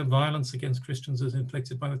Syria, violence against Christians is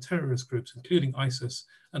inflicted by the terrorist groups, including ISIS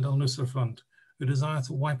and Al-Nusra Front, who desire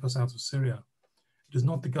to wipe us out of Syria. It is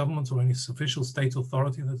not the government or any official state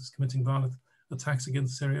authority that is committing violent attacks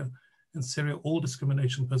against Syria. In Syria, all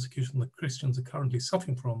discrimination and persecution that Christians are currently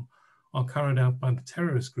suffering from are carried out by the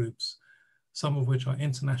terrorist groups, some of which are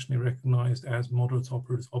internationally recognized as moderate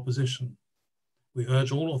opposition. We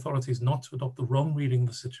urge all authorities not to adopt the wrong reading of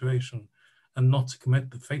the situation and not to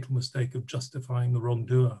commit the fatal mistake of justifying the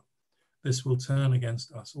wrongdoer. This will turn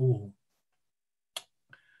against us all."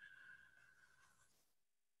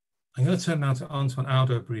 I'm going to turn now to Antoine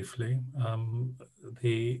Audo briefly,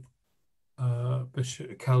 the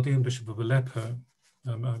Chaldean Bishop of Aleppo,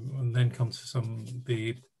 and then come to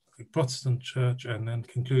the Protestant Church and then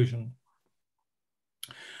conclusion.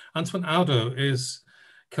 Antoine Audo is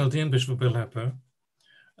Chaldean Bishop of Aleppo.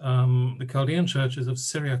 The Chaldean Church is of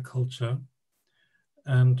Syriac culture,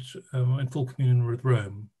 and in full communion with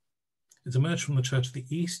Rome. It emerged from the Church of the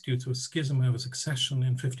East due to a schism over succession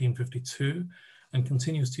in 1552 and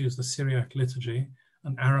continues to use the Syriac liturgy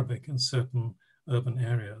and Arabic in certain urban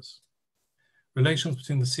areas. Relations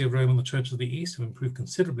between the See of Rome and the Church of the East have improved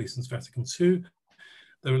considerably since Vatican II.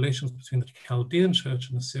 The relations between the Chaldean Church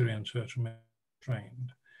and the Syrian Church remain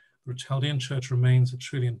strained. The Chaldean Church remains a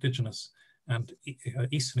truly indigenous and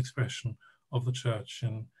Eastern expression of the Church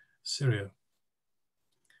in Syria.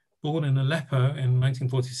 Born in Aleppo in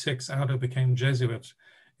 1946, Audo became Jesuit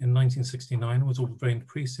in 1969 and was ordained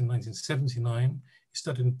priest in 1979. He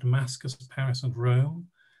studied in Damascus, Paris, and Rome,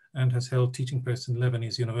 and has held teaching posts in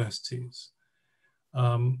Lebanese universities.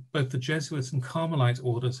 Both the Jesuit and Carmelite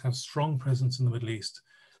orders have strong presence in the Middle East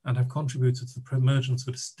and have contributed to the emergence of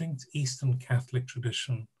a distinct Eastern Catholic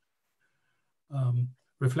tradition,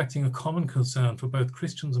 reflecting a common concern for both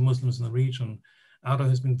Christians and Muslims in the region. Audo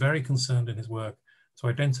has been very concerned in his work to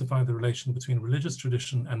identify the relation between religious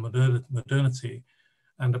tradition and modernity,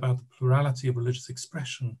 and about the plurality of religious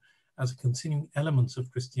expression as a continuing element of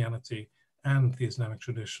Christianity and the Islamic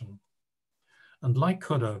tradition. And like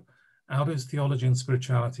Kodo, Audo's theology and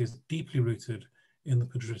spirituality is deeply rooted in the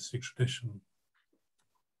patristic tradition.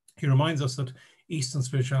 He reminds us that Eastern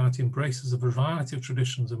spirituality embraces a variety of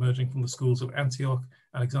traditions emerging from the schools of Antioch,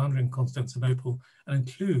 Alexandria, and Constantinople, and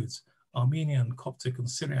includes Armenian, Coptic, and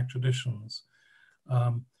Syriac traditions.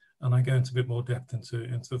 And I go into a bit more depth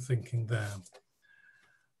into thinking there.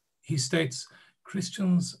 He states,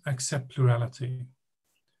 Christians accept plurality.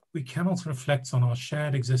 We cannot reflect on our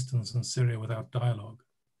shared existence in Syria without dialogue.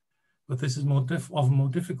 But this is often more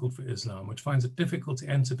difficult for Islam, which finds it difficult to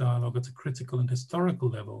enter dialogue at a critical and historical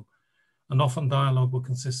level, and often dialogue will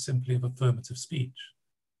consist simply of affirmative speech.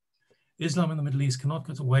 Islam in the Middle East cannot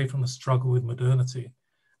get away from the struggle with modernity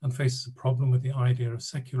and faces a problem with the idea of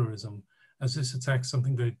secularism, as this attacks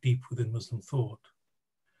something very deep within Muslim thought.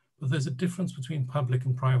 But there's a difference between public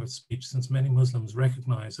and private speech, since many Muslims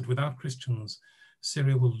recognize that without Christians,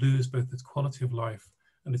 Syria will lose both its quality of life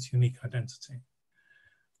and its unique identity.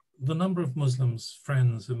 The number of Muslims,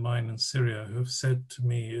 friends of mine in Syria, who have said to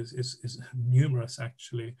me is numerous,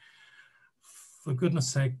 actually. For goodness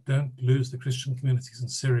sake, don't lose the Christian communities in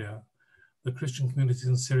Syria. The Christian communities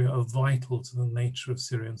in Syria are vital to the nature of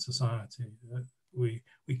Syrian society.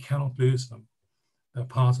 We cannot lose them. They're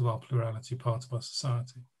part of our plurality, part of our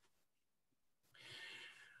society.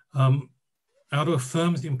 Audo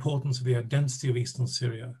affirms the importance of the identity of Eastern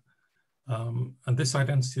Syria. And this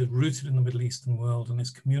identity is rooted in the Middle Eastern world and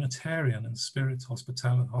is communitarian in spirit,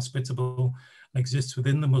 hospitable, and exists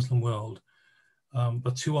within the Muslim world,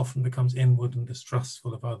 but too often becomes inward and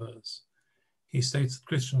distrustful of others. He states that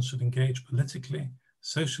Christians should engage politically,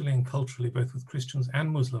 socially, and culturally, both with Christians and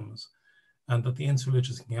Muslims, and that the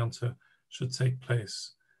interreligious encounter should take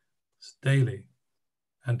place daily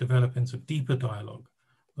and develop into deeper dialogue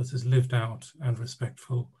that is lived out and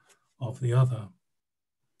respectful of the other.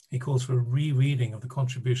 He calls for a rereading of the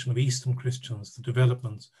contribution of Eastern Christians to the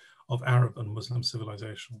development of Arab and Muslim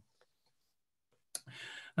civilization.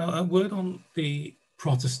 Now, a word on the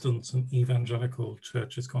Protestant and evangelical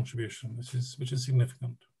church's contribution, which is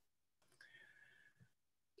significant.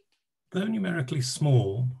 Though numerically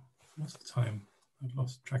small, what's the time? I've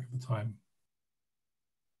lost track of the time.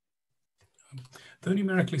 Though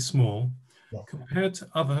numerically small, compared to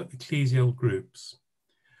other ecclesial groups,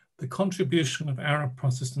 the contribution of Arab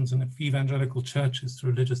Protestants and evangelical churches to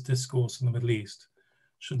religious discourse in the Middle East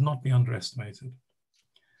should not be underestimated.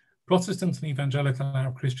 Protestants and evangelical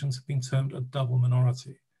Arab Christians have been termed a double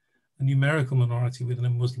minority, a numerical minority within a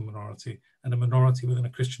Muslim minority and a minority within a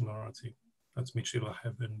Christian minority. That's Michel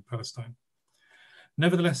Aheb in Palestine.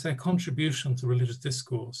 Nevertheless, their contribution to religious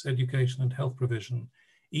discourse, education and health provision,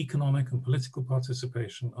 economic and political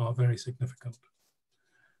participation are very significant.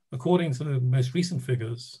 According to the most recent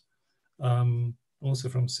figures, also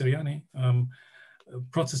from Syriani,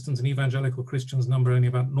 Protestants and evangelical Christians number only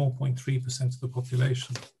about 0.3% of the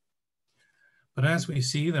population. But as we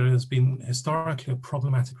see, there has been historically a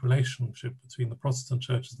problematic relationship between the Protestant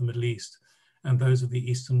churches of the Middle East and those of the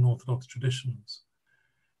Eastern Orthodox traditions.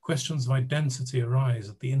 Questions of identity arise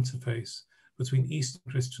at the interface between Eastern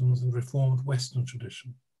Christians and Reformed Western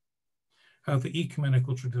tradition. However, the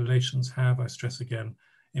ecumenical relations have, I stress again,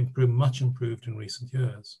 much improved in recent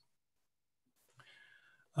years.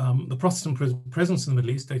 The Protestant presence in the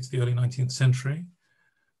Middle East dates to the early 19th century.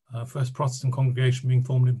 First Protestant congregation being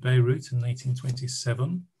formed in Beirut in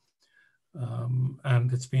 1827.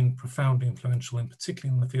 And it's been profoundly influential, in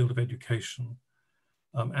particular in the field of education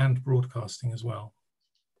and broadcasting as well.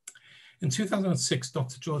 In 2006,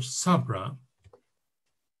 Dr. George Sabra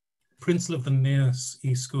principal of the Near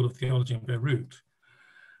East School of Theology in Beirut,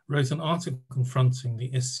 wrote an article confronting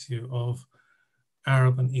the issue of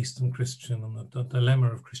Arab and Eastern Christian and the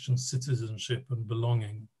dilemma of Christian citizenship and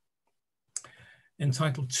belonging,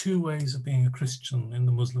 entitled "Two Ways of Being a Christian in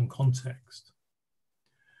the Muslim Context."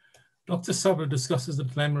 Dr. Sabra discusses the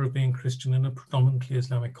dilemma of being Christian in a predominantly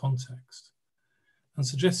Islamic context and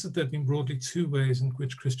suggests that there have been broadly two ways in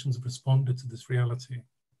which Christians have responded to this reality.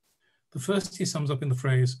 The first he sums up in the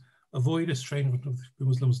phrase, "avoid estrangement of the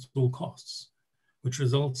Muslims at all costs," which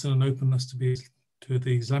results in an openness to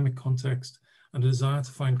the Islamic context and a desire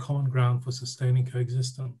to find common ground for sustaining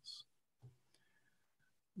coexistence.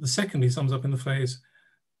 The second he sums up in the phrase,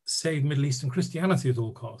 "save Middle Eastern Christianity at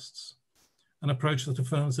all costs," an approach that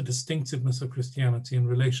affirms the distinctiveness of Christianity in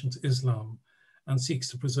relation to Islam and seeks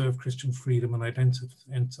to preserve Christian freedom and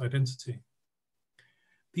identity.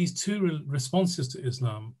 These two responses to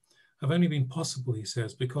Islam have only been possible, he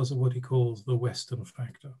says, because of what he calls the Western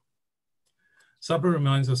factor. Sabra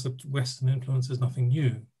reminds us that Western influence is nothing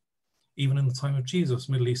new. Even in the time of Jesus,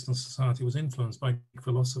 Middle Eastern society was influenced by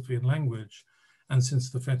philosophy and language, and since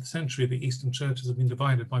the 5th century, the Eastern churches have been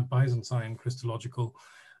divided by Byzantine Christological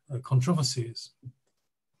controversies.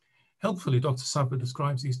 Helpfully, Dr. Sabra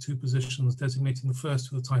describes these two positions, designating the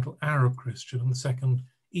first with the title Arab Christian and the second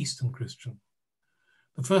Eastern Christian.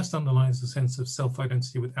 The first underlines the sense of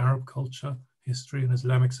self-identity with Arab culture, history, and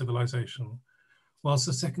Islamic civilization, whilst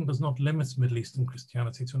the second does not limit Middle Eastern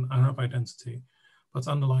Christianity to an Arab identity, but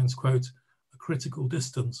underlines, quote, "a critical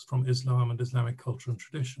distance from Islam and Islamic culture and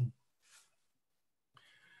tradition."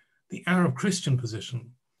 The Arab Christian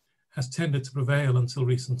position has tended to prevail until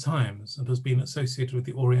recent times and has been associated with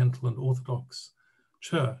the Oriental and Orthodox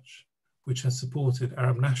Church, which has supported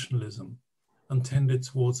Arab nationalism and tended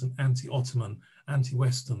towards an anti-Ottoman,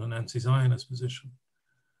 anti-Western, and anti-Zionist position.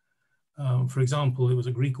 For example, it was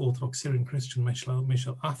a Greek Orthodox Syrian Christian, Michel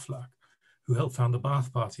Aflaq, who helped found the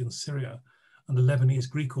Ba'ath Party in Syria, and the Lebanese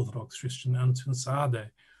Greek Orthodox Christian, Antoun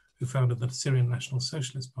Saadeh, who founded the Syrian National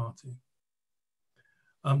Socialist Party.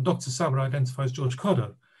 Dr. Sabra identifies George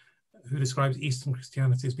Cotter, who describes Eastern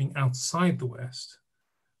Christianity as being outside the West,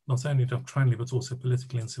 not only doctrinally, but also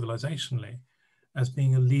politically and civilizationally, as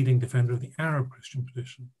being a leading defender of the Arab Christian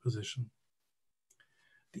position.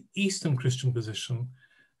 The Eastern Christian position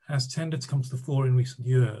has tended to come to the fore in recent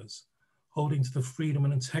years, holding to the freedom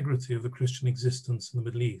and integrity of the Christian existence in the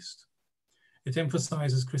Middle East. It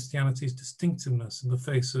emphasizes Christianity's distinctiveness in the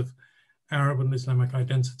face of Arab and Islamic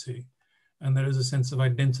identity, and there is a sense of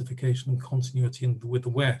identification and continuity with the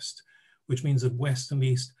West, which means that West and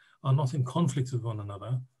East are not in conflict with one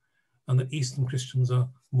another, and that Eastern Christians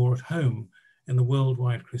are more at home in the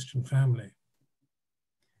worldwide Christian family.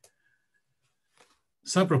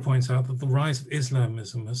 Sabra points out that the rise of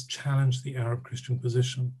Islamism has challenged the Arab Christian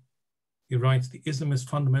position. He writes, "The Islamist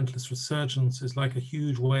fundamentalist resurgence is like a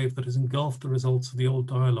huge wave that has engulfed the results of the old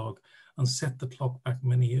dialogue and set the clock back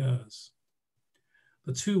many years."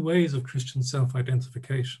 The two ways of Christian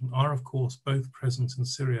self-identification are, of course, both present in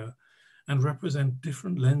Syria and represent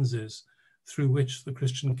different lenses through which the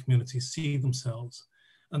Christian communities see themselves,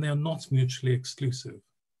 and they are not mutually exclusive.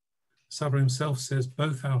 Sabra himself says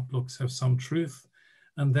both outlooks have some truth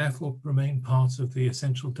and therefore remain part of the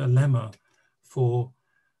essential dilemma for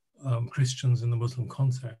Christians in the Muslim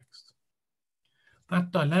context.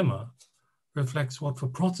 That dilemma reflects what for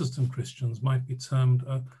Protestant Christians might be termed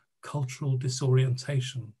a cultural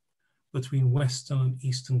disorientation between Western and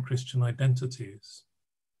Eastern Christian identities.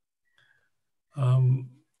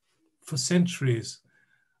 For centuries,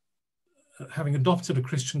 having adopted a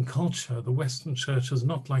Christian culture, the Western Church has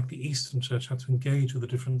not, like the Eastern Church, had to engage with a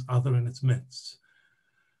different other in its midst.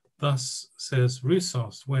 Thus, says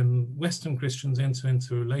Roussos, when Western Christians enter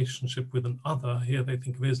into a relationship with an other, here they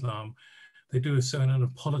think of Islam, they do so in an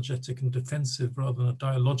apologetic and defensive rather than a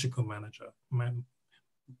dialogical manner.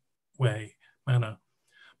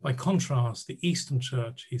 By contrast, the Eastern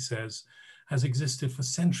Church, he says, has existed for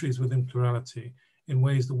centuries within plurality in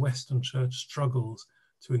ways the Western Church struggles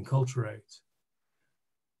to enculturate.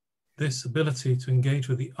 This ability to engage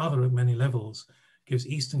with the other at many levels gives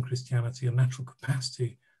Eastern Christianity a natural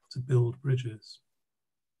capacity to build bridges.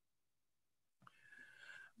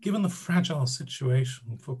 Given the fragile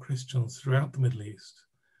situation for Christians throughout the Middle East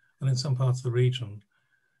and in some parts of the region,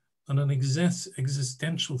 and an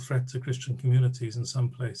existential threat to Christian communities in some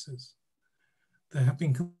places, there have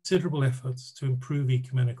been considerable efforts to improve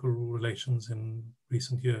ecumenical relations in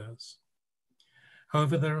recent years.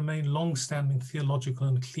 However, there remain long-standing theological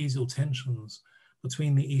and ecclesial tensions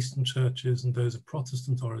between the Eastern churches and those of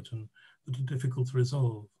Protestant origin that are difficult to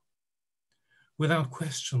resolve. Without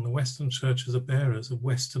question, the Western churches are bearers of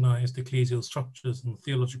westernized ecclesial structures and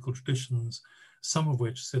theological traditions, some of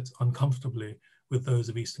which sit uncomfortably with those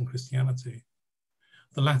of Eastern Christianity.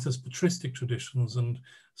 The latter's patristic traditions and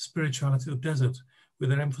spirituality of the desert, with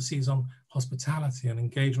their emphases on hospitality and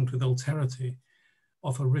engagement with alterity,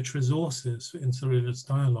 offer rich resources for interreligious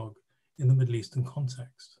dialogue in the Middle Eastern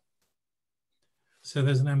context. So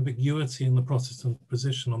there's an ambiguity in the Protestant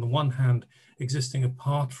position, on the one hand, existing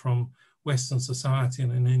apart from Western society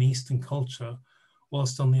and in an Eastern culture,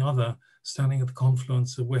 whilst on the other, standing at the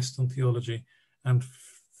confluence of Western theology and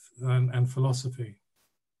philosophy.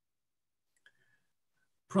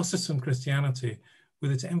 Protestant Christianity,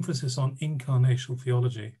 with its emphasis on incarnational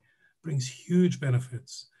theology, brings huge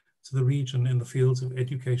benefits to the region in the fields of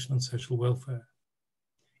education and social welfare.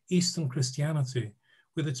 Eastern Christianity,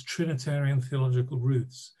 with its Trinitarian theological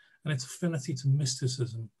roots and its affinity to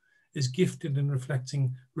mysticism, is gifted in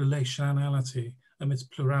reflecting relationality amidst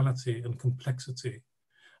plurality and complexity,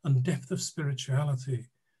 and depth of spirituality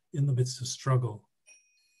in the midst of struggle.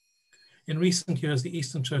 In recent years, the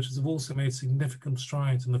Eastern churches have also made significant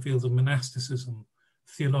strides in the fields of monasticism,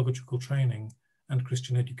 theological training, and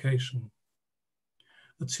Christian education.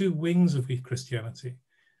 The two wings of Christianity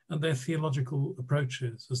and their theological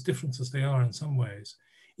approaches, as different as they are in some ways,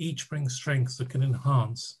 each bring strengths that can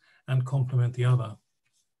enhance and complement the other.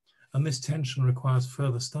 And this tension requires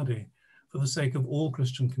further study for the sake of all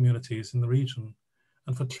Christian communities in the region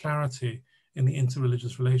and for clarity in the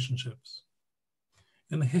interreligious relationships.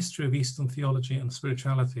 In the history of Eastern theology and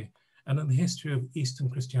spirituality, and in the history of Eastern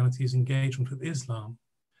Christianity's engagement with Islam,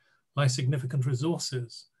 lie significant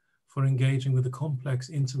resources for engaging with the complex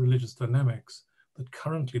interreligious dynamics that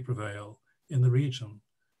currently prevail in the region,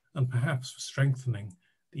 and perhaps for strengthening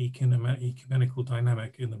the ecumenical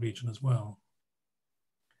dynamic in the region as well.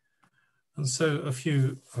 And so a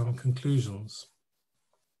few conclusions.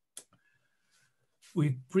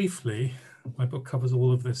 We briefly, my book covers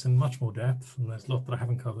all of this in much more depth, and there's a lot that I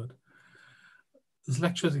haven't covered. This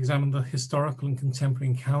lecture has examined the historical and contemporary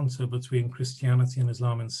encounter between Christianity and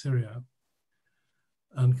Islam in Syria,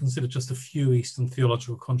 and considered just a few Eastern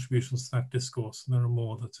theological contributions to that discourse, and there are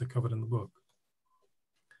more that are covered in the book.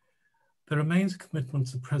 There remains a commitment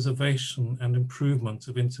to preservation and improvement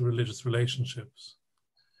of interreligious relationships.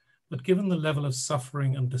 But given the level of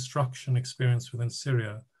suffering and destruction experienced within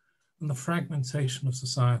Syria and the fragmentation of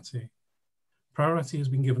society, priority has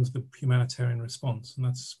been given to the humanitarian response, and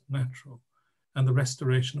that's natural, and the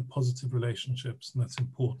restoration of positive relationships, and that's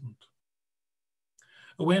important.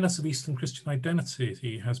 Awareness of Eastern Christian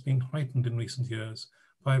identity has been heightened in recent years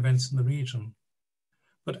by events in the region,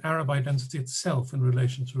 but Arab identity itself in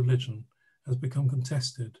relation to religion has become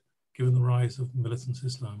contested given the rise of militant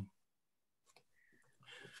Islam.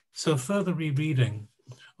 So a further rereading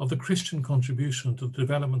of the Christian contribution to the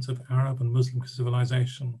development of Arab and Muslim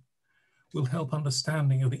civilization will help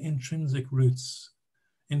understanding of the intrinsic roots,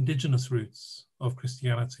 indigenous roots of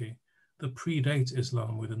Christianity that predate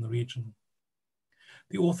Islam within the region.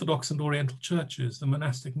 The Orthodox and Oriental churches, the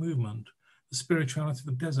monastic movement, the spirituality of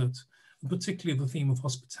the desert, and particularly the theme of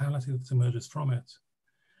hospitality that emerges from it,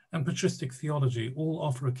 and patristic theology all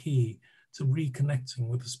offer a key to reconnecting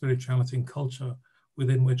with the spirituality and culture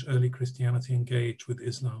within which early Christianity engaged with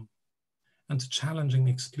Islam, and to challenging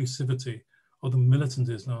the exclusivity of the militant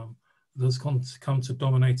Islam that has come to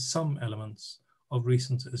dominate some elements of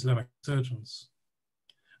recent Islamic resurgence,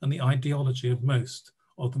 and the ideology of most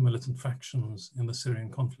of the militant factions in the Syrian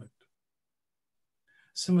conflict.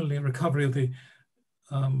 Similarly, a recovery of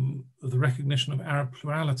the recognition of Arab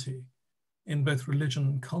plurality in both religion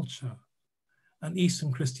and culture, and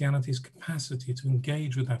Eastern Christianity's capacity to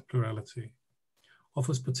engage with that plurality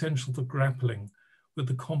offers potential for grappling with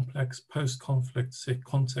the complex post-conflict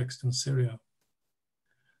context in Syria.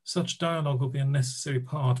 Such dialogue will be a necessary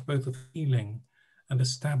part both of healing and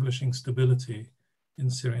establishing stability in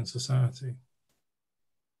Syrian society.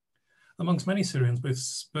 Amongst many Syrians,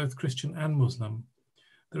 both Christian and Muslim,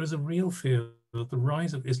 there is a real fear that the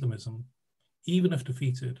rise of Islamism, even if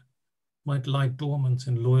defeated, might lie dormant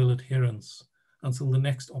in loyal adherence until the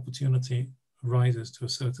next opportunity arises to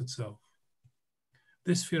assert itself.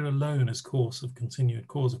 This fear alone is cause of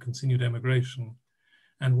continued emigration,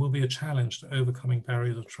 and will be a challenge to overcoming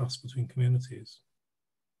barriers of trust between communities.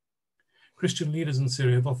 Christian leaders in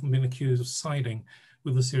Syria have often been accused of siding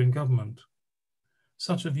with the Syrian government.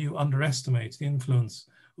 Such a view underestimates the influence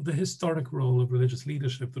of the historic role of religious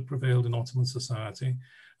leadership that prevailed in Ottoman society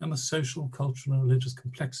and the social, cultural, and religious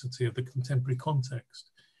complexity of the contemporary context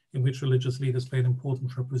in which religious leaders play an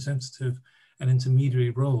important representative and intermediary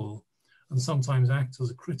role and sometimes act as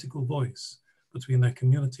a critical voice between their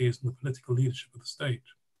communities and the political leadership of the state.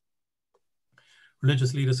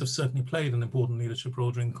 Religious leaders have certainly played an important leadership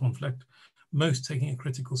role during the conflict, most taking a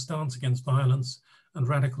critical stance against violence and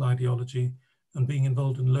radical ideology, and being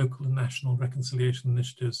involved in local and national reconciliation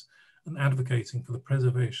initiatives and advocating for the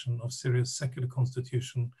preservation of Syria's secular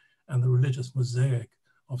constitution and the religious mosaic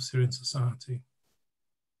of Syrian society.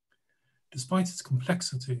 Despite its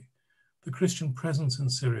complexity, the Christian presence in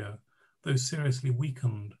Syria, though seriously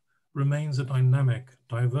weakened, remains a dynamic,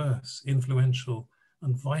 diverse, influential,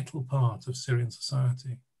 and vital part of Syrian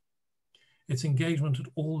society. Its engagement at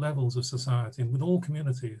all levels of society and with all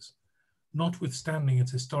communities, notwithstanding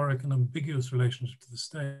its historic and ambiguous relationship to the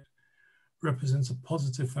state, represents a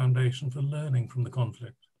positive foundation for learning from the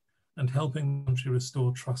conflict and helping the country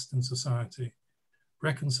restore trust in society,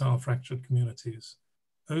 reconcile fractured communities,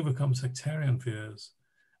 overcome sectarian fears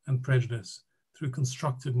and prejudice through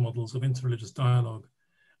constructive models of interreligious dialogue,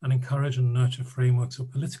 and encourage and nurture frameworks of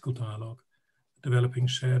political dialogue, developing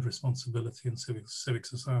shared responsibility in civic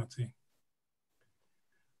society.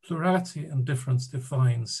 Plurality and difference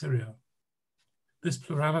define Syria. This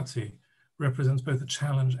plurality represents both a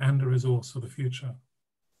challenge and a resource for the future.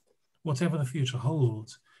 Whatever the future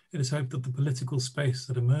holds, it is hoped that the political space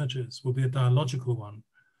that emerges will be a dialogical one,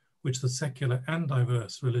 which the secular and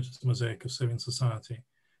diverse religious mosaic of Syrian society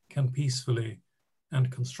can peacefully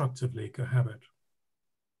and constructively cohabit.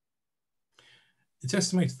 It's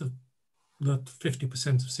estimated that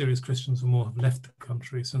 50% of Syria's Christians or more have left the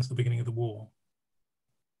country since the beginning of the war.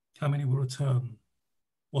 How many will return?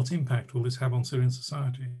 What impact will this have on Syrian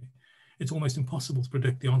society? It's almost impossible to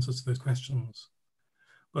predict the answers to those questions.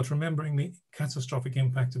 But remembering the catastrophic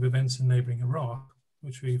impact of events in neighboring Iraq,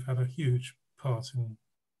 which we've had a huge part in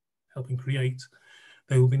helping create,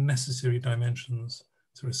 they will be necessary dimensions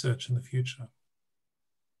to research in the future.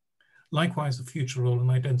 Likewise, the future role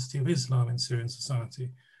and identity of Islam in Syrian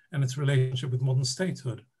society and its relationship with modern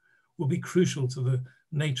statehood will be crucial to the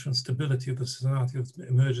nature and stability of the society that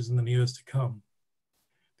emerges in the years to come.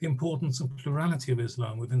 The importance and plurality of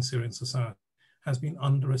Islam within Syrian society has been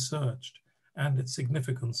under-researched and its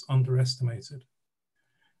significance underestimated.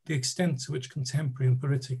 The extent to which contemporary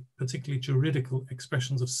and particularly juridical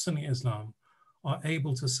expressions of Sunni Islam are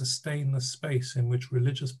able to sustain the space in which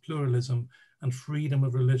religious pluralism and freedom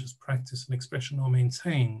of religious practice and expression are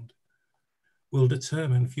maintained will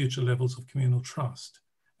determine future levels of communal trust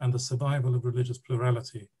and the survival of religious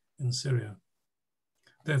plurality in Syria.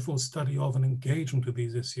 Therefore, study of and engagement with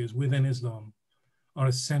these issues within Islam are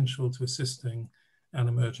essential to assisting an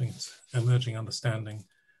emerging understanding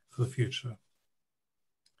for the future.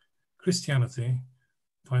 Christianity,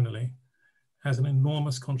 finally, has an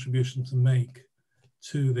enormous contribution to make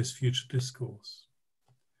to this future discourse.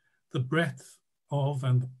 The breadth of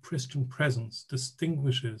and the Christian presence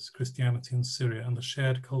distinguishes Christianity in Syria, and the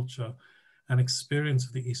shared culture and experience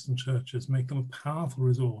of the Eastern churches make them a powerful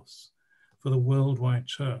resource for the worldwide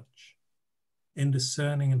church in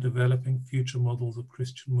discerning and developing future models of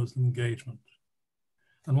Christian-Muslim engagement.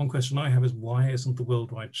 And one question I have is, why isn't the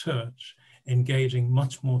worldwide church engaging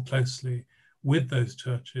much more closely with those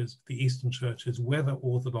churches, the Eastern churches, whether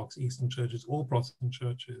Orthodox Eastern churches or Protestant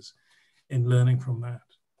churches, in learning from that?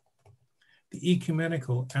 The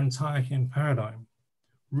ecumenical Antiochian paradigm,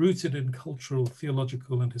 rooted in cultural,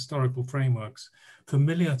 theological, and historical frameworks,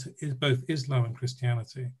 familiar to both Islam and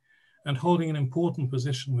Christianity, and holding an important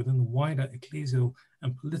position within the wider ecclesial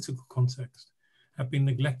and political context, have been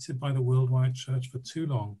neglected by the worldwide church for too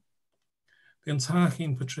long. The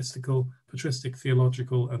Antiochian patristic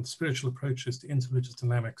theological and spiritual approaches to interreligious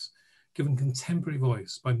dynamics, given contemporary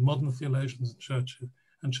voice by modern theologians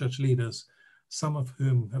and church leaders, some of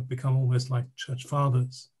whom have become almost like church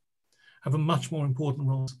fathers, have a much more important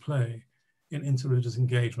role to play in interreligious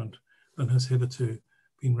engagement than has hitherto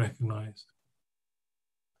been recognized.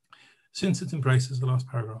 Since it embraces, the last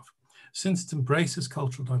paragraph, since it embraces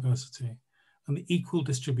cultural diversity and the equal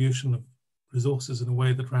distribution of resources in a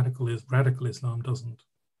way that radical Islam doesn't,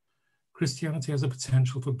 Christianity has a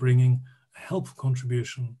potential for bringing a helpful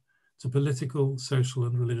contribution to political, social,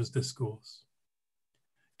 and religious discourse.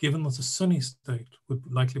 Given that a Sunni state would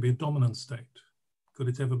likely be a dominant state, could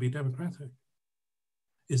it ever be democratic?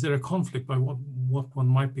 Is there a conflict by what one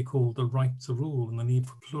might be called the right to rule and the need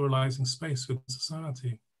for pluralizing space within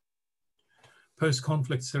society?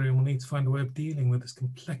 Post-conflict Syria will need to find a way of dealing with this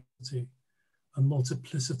complexity and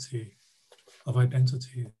multiplicity of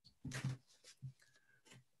identities.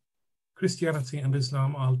 Christianity and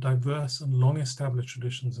Islam are diverse and long-established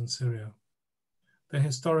traditions in Syria. Their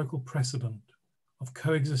historical precedent of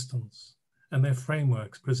coexistence and their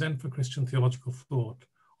frameworks present for Christian theological thought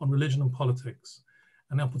on religion and politics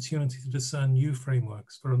an opportunity to discern new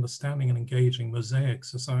frameworks for understanding and engaging mosaic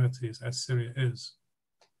societies as Syria is.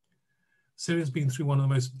 Syria has been through one of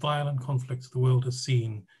the most violent conflicts the world has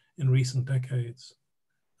seen in recent decades,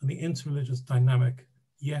 and the interreligious dynamic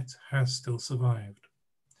yet has still survived.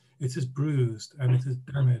 It is bruised and it is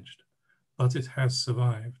damaged, but it has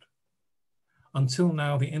survived. Until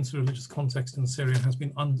now, the interreligious context in Syria has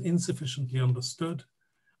been insufficiently understood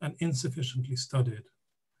and insufficiently studied.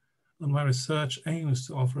 And my research aims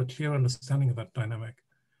to offer a clear understanding of that dynamic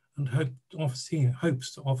and hopes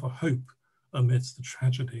to offer hope amidst the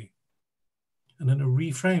tragedy. And in a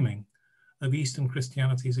reframing of Eastern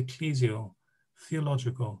Christianity's ecclesial,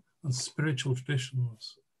 theological, and spiritual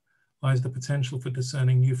traditions lies the potential for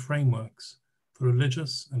discerning new frameworks for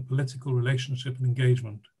religious and political relationship and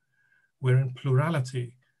engagement, wherein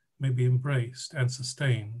plurality may be embraced and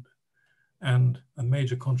sustained, and a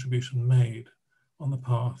major contribution made on the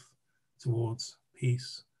path towards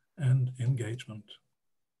peace and engagement.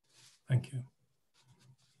 Thank you.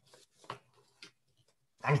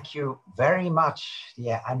 Thank you very much,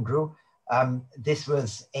 dear Andrew. This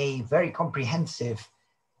was a very comprehensive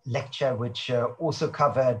lecture, which also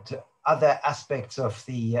covered other aspects of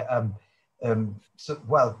the,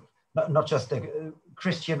 not just the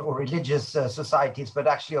Christian or religious societies, but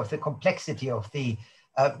actually of the complexity of the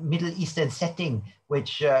Middle Eastern setting,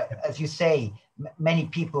 which, as you say, many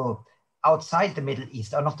people outside the Middle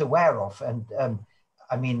East are not aware of. And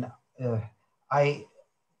I mean, I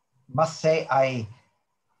must say, I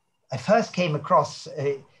first came across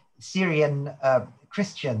Syrian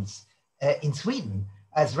Christians in Sweden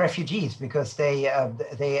as refugees, because they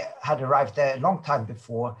had arrived there a long time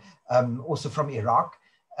before, also from Iraq.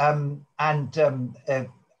 It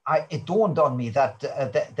dawned on me that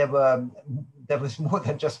there was more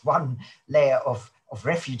than just one layer of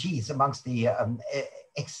refugees amongst the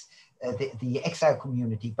exile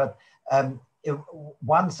community. But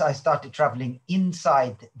once I started traveling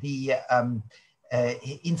inside the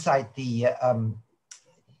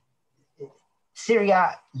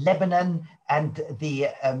Syria, Lebanon, and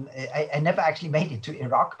I never actually made it to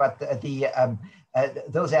Iraq, but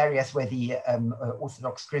those areas where the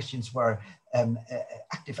Orthodox Christians were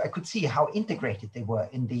active, I could see how integrated they were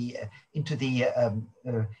into the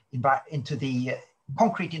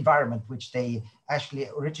concrete environment which they actually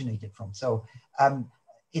originated from. So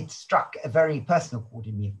it struck a very personal chord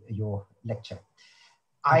in me, your lecture.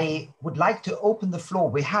 I would like to open the floor.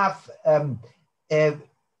 We have,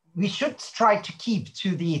 we should try to keep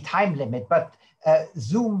to the time limit, but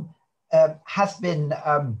Zoom has been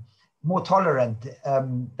more tolerant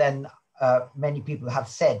than many people have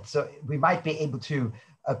said. So we might be able to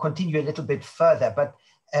continue a little bit further, but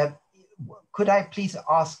could I please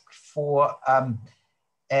ask for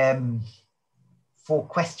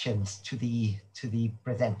questions to the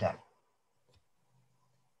presenter?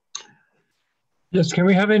 Yes, can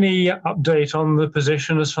we have any update on the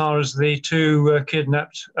position as far as the two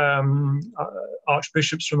kidnapped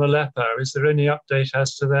archbishops from Aleppo? Is there any update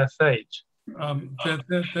as to their fate?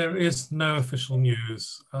 There is no official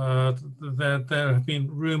news. There have been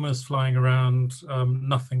rumors flying around.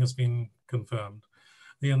 Nothing has been confirmed.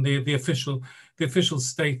 The official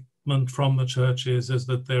statement from the churches is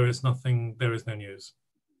that there is nothing. There is no news.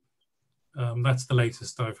 That's the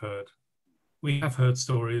latest I've heard. We have heard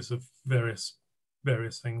stories of various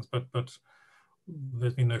things, but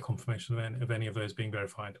there's been no confirmation of any of those being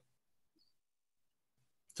verified.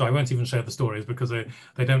 So I won't even share the stories, because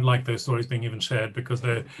they don't like those stories being even shared, because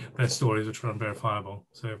they're stories which are unverifiable.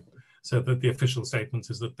 So the official statement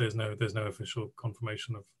is that there's no official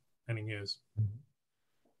confirmation of any news.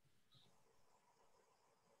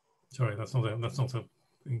 Sorry, that's not a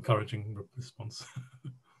encouraging response,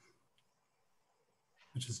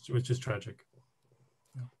 which is tragic.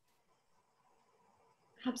 Yeah.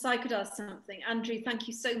 Perhaps I could ask something. Andrew, thank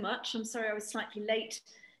you so much. I'm sorry I was slightly late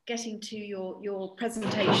getting to your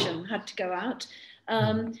presentation, had to go out.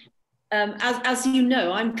 As you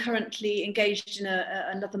know, I'm currently engaged in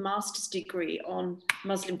another master's degree on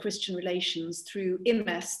Muslim-Christian relations through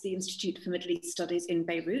IMES, the Institute for Middle East Studies in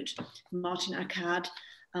Beirut, Martin Akkad.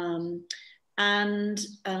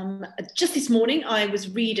 Just this morning, I was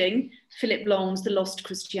reading Philip Long's The Lost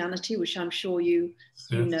Christianity, which I'm sure you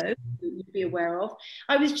know, you'd be aware of.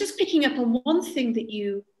 I was just picking up on one thing that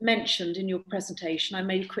you mentioned in your presentation. I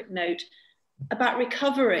made a quick note about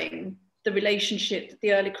recovering the relationship that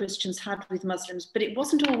the early Christians had with Muslims, but it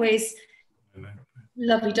wasn't always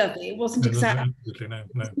lovey-dovey. It wasn't exactly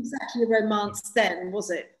a romance then, was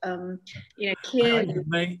it? You know,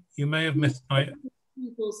 clearly you may have missed my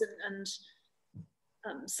and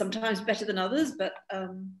sometimes better than others, but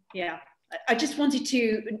yeah, I just wanted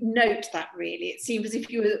to note that really. It seemed as if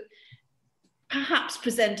you were perhaps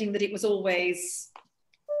presenting that it was always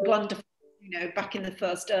wonderful, you know, back in the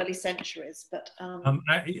first early centuries, but...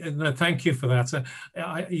 No, thank you for that.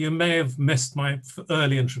 You may have missed my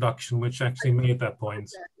early introduction, which actually made that point.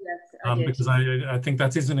 Yes, I did. Because I think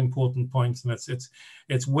that is an important point, and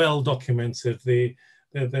it's well documented.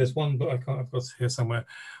 There's one book I've got here somewhere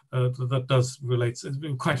that does relate. It's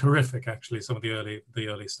quite horrific, actually, some of the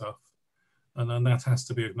early stuff, and that has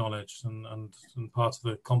to be acknowledged and part of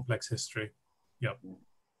the complex history. Yeah.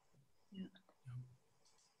 Yeah.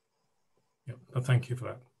 Yeah. But thank you for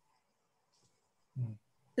that.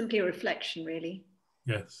 Simply a reflection, really.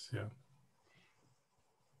 Yes. Yeah.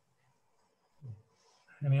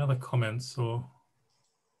 Any other comments or?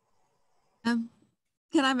 Can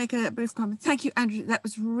I make a brief comment? Thank you, Andrew. That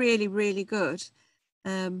was really, really good.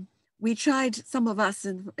 We tried, some of us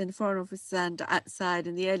in the Foreign Office and outside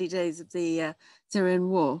in the early days of the Syrian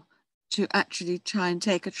war, to actually try and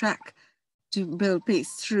take a track to build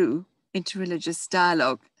peace through interreligious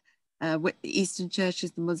dialogue with the Eastern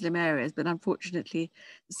churches, the Muslim areas. But unfortunately,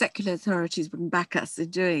 the secular authorities wouldn't back us in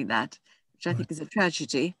doing that, which I think is a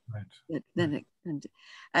tragedy. Right. But then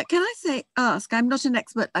can I ask, I'm not an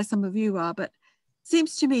expert as some of you are, but it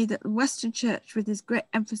seems to me that the Western Church, with this great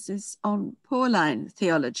emphasis on Pauline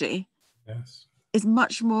theology, yes, is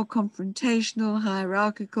much more confrontational,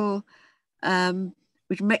 hierarchical,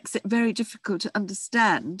 which makes it very difficult to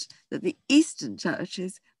understand that the Eastern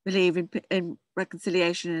churches believe in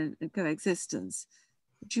reconciliation and coexistence.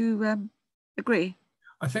 Would you agree?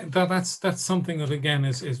 I think that's something that, again,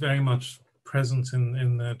 is very much present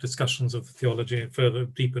in the discussions of theology, further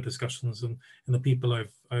deeper discussions, and in the people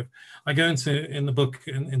I go into in the book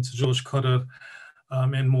into Georges Coder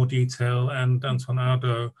in more detail, and Antoine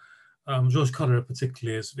Ardo. Georges Coder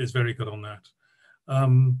particularly is very good on that.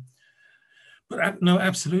 But no,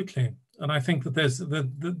 absolutely, and I think that there's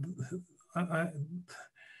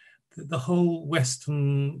the whole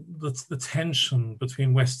Western, the tension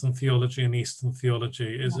between Western theology and Eastern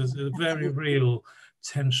theology is a very real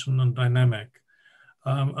tension and dynamic.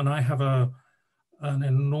 And I have an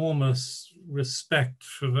enormous respect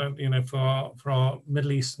for that, you know, for our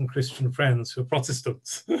Middle Eastern Christian friends who are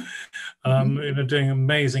Protestants, you know, doing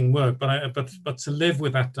amazing work. But to live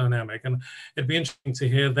with that dynamic, and it'd be interesting to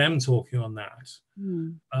hear them talking on that,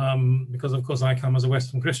 because of course I come as a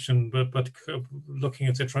Western Christian, but looking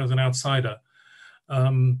at it as an outsider.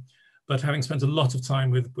 But having spent a lot of time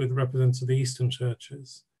with representatives of the Eastern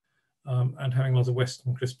churches, and having lots of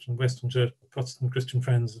Western church, Protestant Christian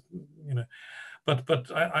friends, you know. But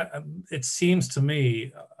it seems to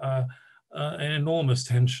me an enormous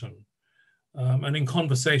tension, and in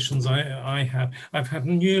conversations I've had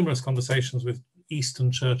numerous conversations with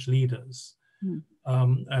Eastern church leaders,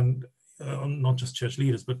 and not just church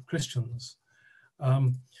leaders but Christians,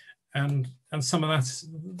 and some of that,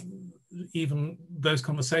 even those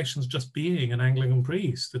conversations, just being an Anglican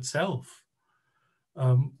priest itself,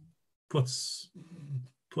 puts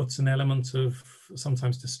an element of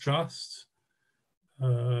sometimes distrust,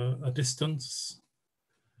 a distance,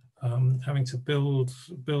 having to build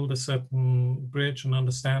a certain bridge and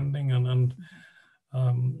understanding and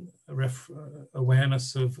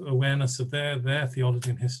awareness of their theology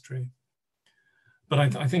and history. But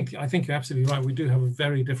I think you're absolutely right. We do have a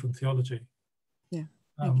very different theology. Yeah.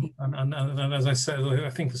 And as I said, I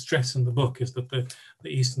think the stress in the book is that the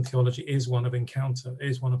Eastern theology is one of encounter,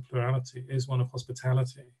 is one of plurality, is one of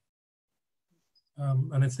hospitality,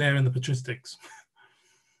 and it's there in the patristics.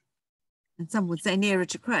 And some would say nearer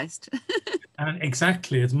to Christ. And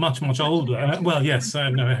exactly, it's much older. Well, yes,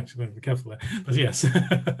 no, actually, be careful there. But yes,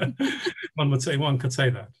 one could say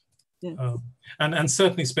that. Yeah. And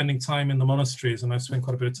certainly spending time in the monasteries, and I've spent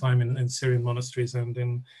quite a bit of time in Syrian monasteries and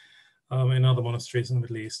in other monasteries in the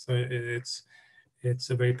Middle East. It's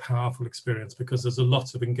a very powerful experience because there's a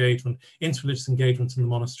lot of engagement. Interreligious engagement in the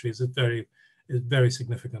monasteries is very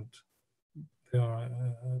significant. They are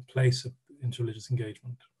a place of interreligious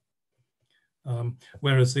engagement.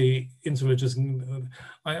 Whereas the interreligious,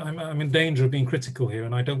 I'm in danger of being critical here,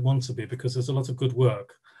 and I don't want to be, because there's a lot of good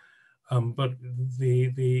work. But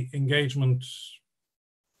the engagement,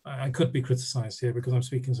 I could be criticized here because I'm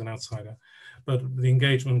speaking as an outsider, but the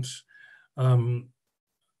engagement and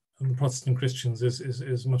the Protestant Christians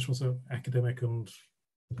is much more so academic and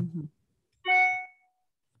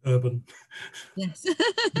urban. Yes.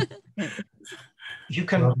 You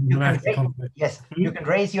can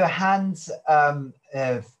raise your hands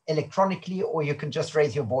electronically, or you can just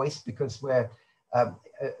raise your voice, because we're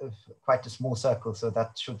quite a small circle, so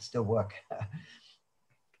that should still work.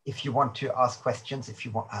 if you want to ask questions, if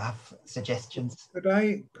you want have suggestions. Could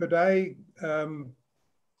I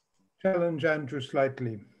challenge Andrew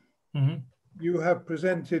slightly? Mm-hmm. You have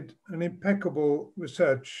presented an impeccable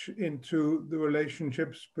research into the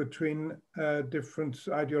relationships between different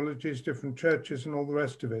ideologies, different churches, and all the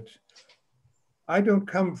rest of it. I don't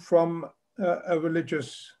come from a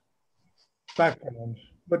religious background,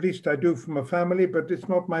 at least I do from a family, but it's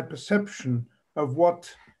not my perception of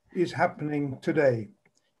what is happening today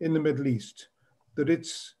in the Middle East. That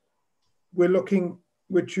we're looking,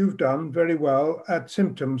 which you've done very well, at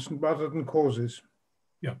symptoms rather than causes.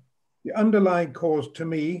 Yeah. The underlying cause to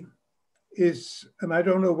me is, and I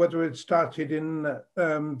don't know whether it started in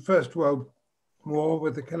First World War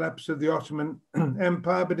with the collapse of the Ottoman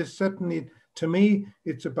Empire, but it's certainly, to me,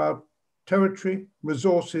 it's about territory,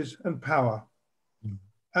 resources, and power. Mm.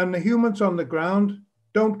 And the humans on the ground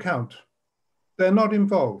don't count. They're not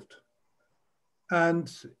involved.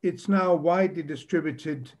 And it's now widely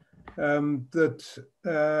distributed that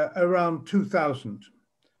around 2000,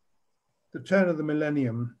 the turn of the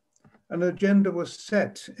millennium, an agenda was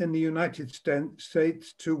set in the United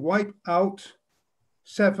States to wipe out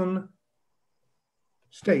 7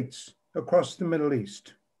 states across the Middle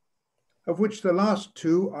East, of which the last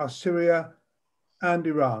 2 are Syria and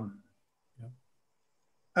Iran. Yeah.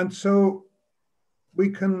 And so we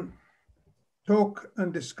can talk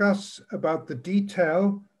and discuss about the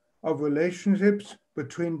detail of relationships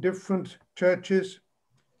between different churches,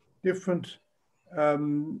 different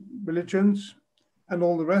religions, and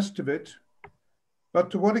all the rest of it.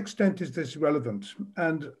 But to what extent is this relevant?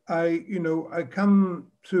 And I come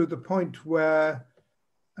to the point where,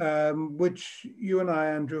 which you and I,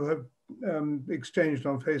 Andrew, have exchanged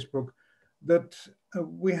on Facebook, that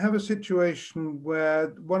we have a situation where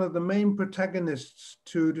one of the main protagonists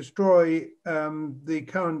to destroy the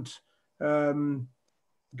current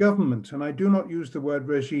government, and I do not use the word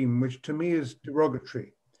regime, which to me is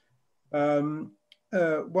derogatory. One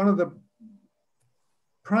of the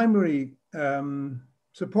primary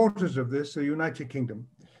supporters of this, the United Kingdom,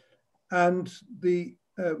 and the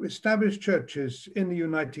established churches in the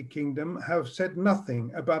United Kingdom have said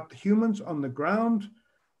nothing about the humans on the ground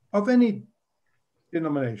of any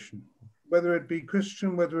denomination, whether it be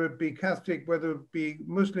Christian, whether it be Catholic, whether it be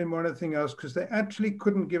Muslim or anything else, because they actually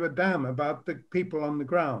couldn't give a damn about the people on the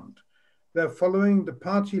ground. They're following the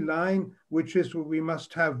party line, which is what we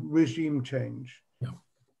must have regime change.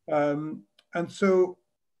 Yeah. And so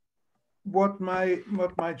what my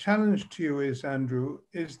challenge to you is, Andrew,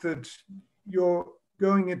 is that you're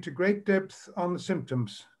going into great depth on the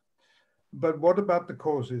symptoms, but what about the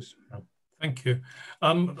causes? Thank you.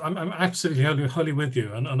 I'm absolutely wholly with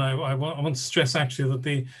you, and I want to stress actually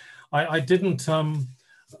that I didn't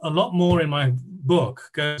a lot more in my book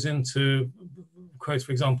goes into quotes,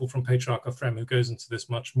 for example, from Patriarch Ephraim, who goes into this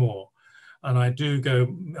much more, and I do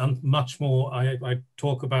go much more. I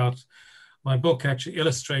talk about. My book actually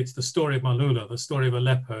illustrates the story of Malula, the story of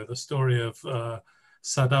Aleppo, the story of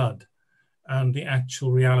Saddad, and the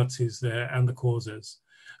actual realities there and the causes.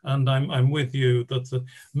 And I'm with you that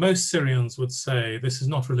most Syrians would say this is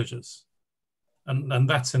not religious, and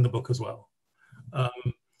that's in the book as well.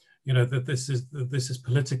 That this is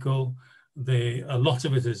political. Most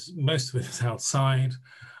of it is outside,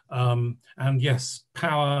 and yes,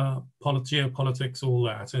 power, geopolitics, all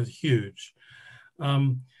that is huge.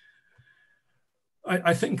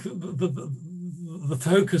 I think the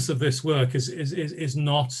focus of this work is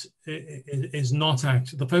not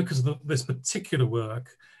actually the focus of this particular work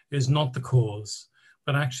is not the cause,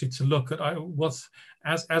 but actually to look at what's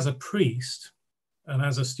as a priest and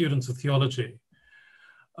as a student of theology.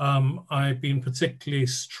 I've been particularly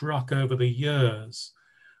struck over the years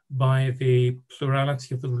by the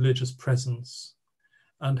plurality of the religious presence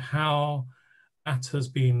and how that has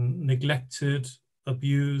been neglected,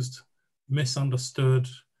 abused, misunderstood,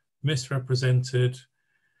 misrepresented,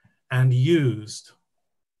 and used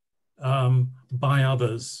by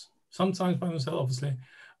others, sometimes by themselves, obviously,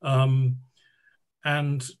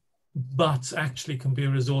 but actually can be a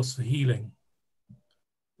resource for healing.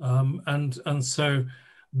 And so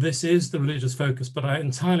this is the religious focus, but I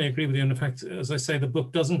entirely agree with you. And in fact, as I say, the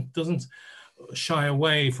book doesn't shy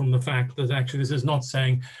away from the fact that actually this is not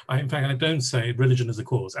saying, in fact, I don't say religion is a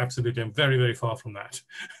cause. Absolutely, I'm very, very far from that.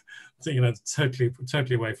 So,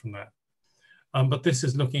 totally away from that. But this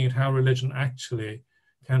is looking at how religion actually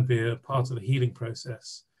can be a part of the healing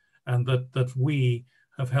process, and that we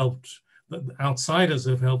have helped, that outsiders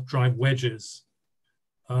have helped drive wedges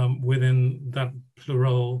within that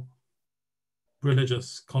plural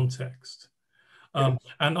religious context.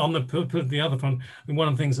 And on the other front, one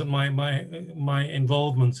of the things that my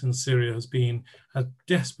involvement in Syria has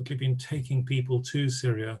desperately been taking people to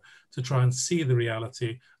Syria to try and see the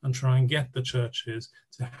reality and try and get the churches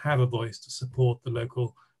to have a voice to support the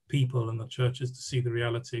local people and the churches to see the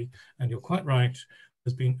reality. And you're quite right,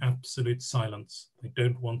 there's been absolute silence. They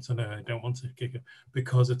don't want to know, they don't want to kick it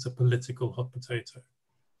because it's a political hot potato.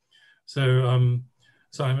 So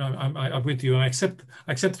so I'm with you, and I accept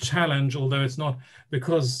the challenge, although it's not,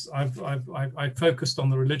 because I've focused on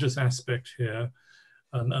the religious aspect here,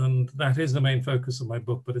 and that is the main focus of my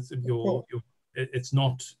book. But it's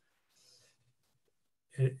not.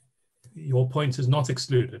 Your point is not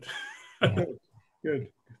excluded. Good.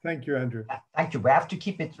 Thank you, Andrew. Thank you. We have to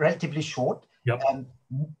keep it relatively short. Yep.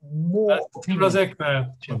 More Razek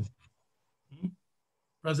there.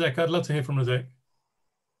 Razek, I'd love to hear from Razek.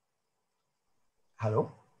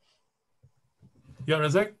 Hello? Yeah,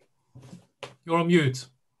 Razek? You're on mute.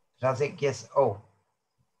 Razek, yes. Oh.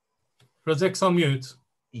 Razek's on mute.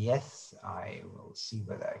 Yes, I will see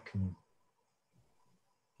whether I can.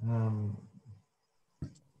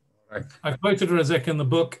 Right. I quoted Razek in the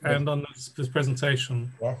book and on this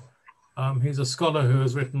presentation. Yes. He's a scholar who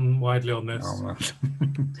has written widely on this. No,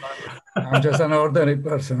 I'm just an ordinary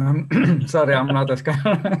person. I'm sorry, I'm not a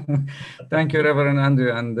scholar. Thank you, Reverend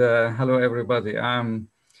Andrew, and hello, everybody. I'm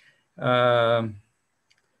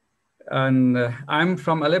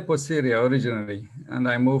from Aleppo, Syria, originally, and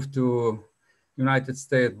I moved to United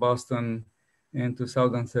States, Boston, in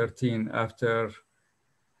 2013 after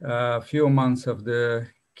a few months of the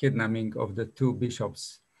kidnapping of the two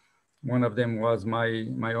bishops. One of them was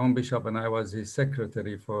my own bishop, and I was his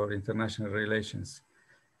secretary for international relations.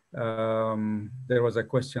 There was a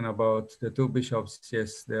question about the two bishops.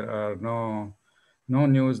 Yes, there are no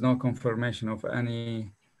news, no confirmation of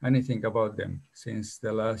anything about them since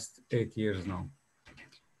the last 8 years now.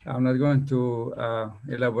 I'm not going to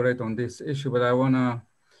elaborate on this issue, but I want to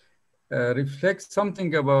reflect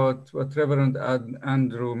something about what Reverend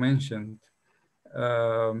Andrew mentioned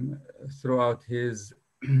throughout his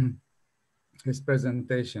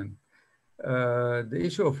presentation. The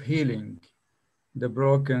issue of healing the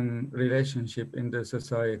broken relationship in the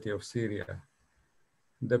society of Syria.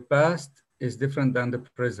 The past is different than the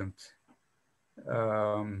present.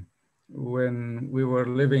 When we were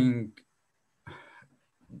living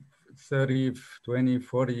 30, 20,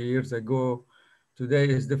 40 years ago, today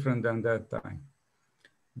is different than that time.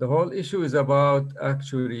 The whole issue is about,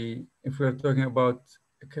 actually, if we're talking about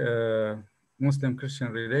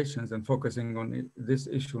Muslim-Christian relations and focusing on this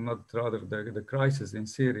issue, not rather the crisis in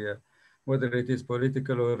Syria, whether it is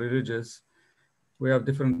political or religious, we have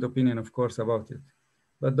different opinion, of course, about it.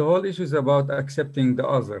 But the whole issue is about accepting the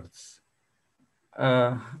others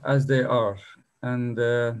as they are. And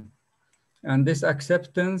this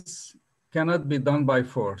acceptance cannot be done by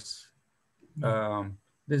force.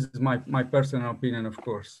 This is my personal opinion, of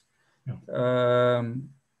course. Yeah.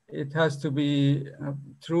 It has to be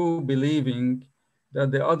true believing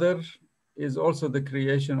that the other is also the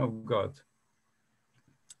creation of God.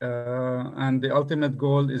 And the ultimate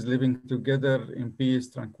goal is living together in peace,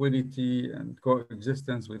 tranquility, and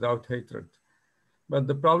coexistence without hatred. But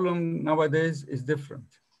the problem nowadays is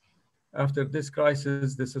different. After this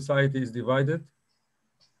crisis, the society is divided.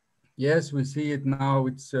 Yes, we see it now,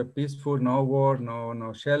 it's peaceful, no war,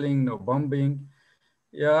 no shelling, no bombing.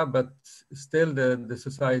 Yeah, but still the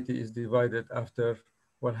society is divided after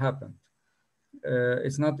what happened.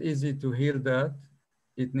 It's not easy to heal that.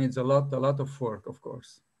 It needs a lot of work, of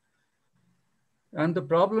course. And the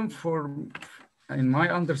problem in my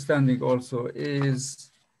understanding also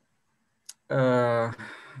is, to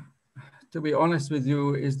be honest with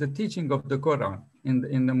you, is the teaching of the Quran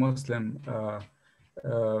in the Muslim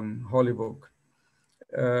holy book.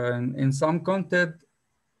 In some content,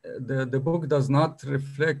 the book does not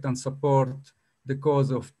reflect and support the cause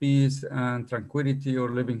of peace and tranquility or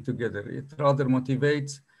living together. It rather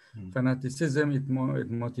motivates fanaticism, it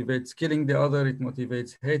motivates killing the other, it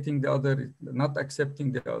motivates hating the other, not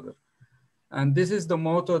accepting the other. And this is the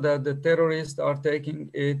motto that the terrorists are taking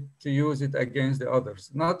it to use it against the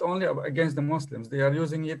others. Not only against the Muslims, they are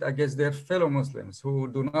using it against their fellow Muslims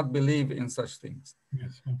who do not believe in such things.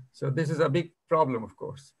 Yes. So this is a big problem, of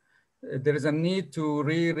course. There is a need to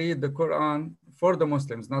reread the Quran for the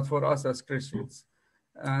Muslims, not for us as Christians,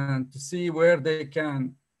 and to see where they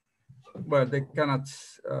can, well, they cannot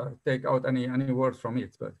take out any word from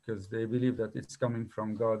it, but because they believe that it's coming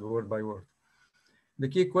from God word by word. The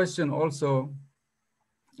key question also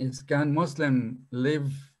is, can Muslims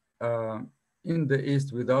live in the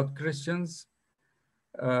East without Christians?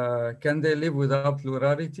 Can they live without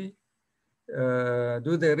plurality?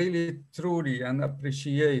 Do they really truly and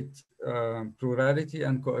appreciate plurality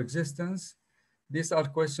and coexistence? These are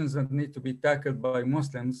questions that need to be tackled by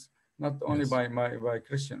Muslims, not only by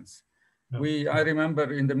Christians. No. I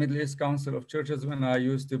remember in the Middle East Council of Churches, when I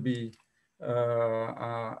used to be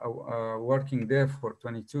working there for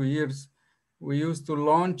 22 years, we used to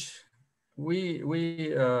launch the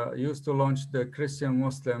Christian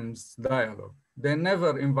Muslims dialogue. They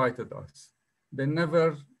never invited us. They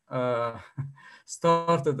never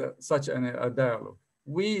started such a dialogue.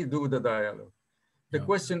 We do the dialogue. The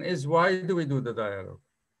question is, why do we do the dialogue?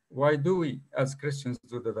 Why do we, as Christians,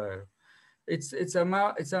 do the dialogue?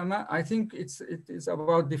 I think it's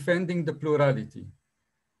about defending the plurality,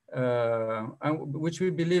 which we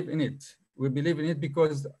believe in it. We believe in it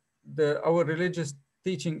because our religious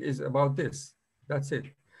teaching is about this. That's it.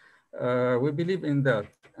 We believe in that,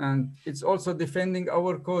 and it's also defending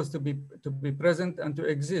our cause to be present and to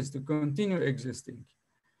exist, to continue existing,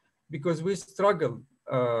 because we struggle.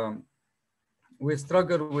 We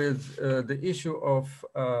struggle with the issue of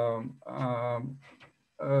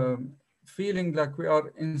feeling like we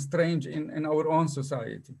are estranged in our own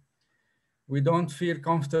society. We don't feel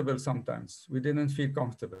comfortable sometimes. We didn't feel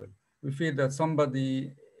comfortable. We feel that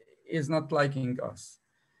somebody is not liking us.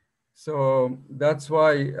 So that's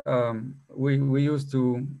why we used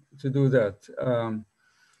to do that.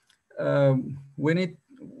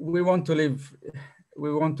 We want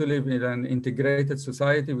to live in an integrated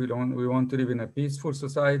society. We want to live in a peaceful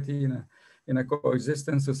society, in a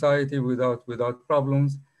coexistent society without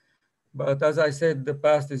problems. But as I said, the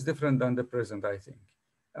past is different than the present, I think.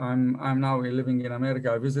 I'm now living in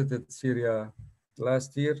America. I visited Syria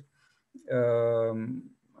last year,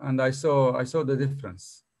 and I saw the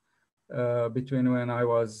difference between when I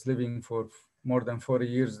was living for more than 40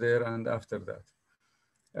 years there and after that.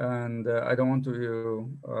 And I don't want to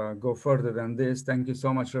go further than this. Thank you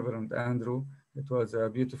so much, Reverend Andrew. It was a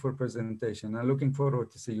beautiful presentation. I'm looking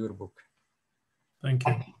forward to see your book. Thank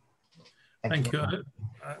you. Thank you.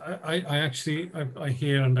 I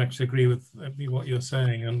hear and actually agree with what you're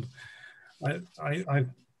saying, and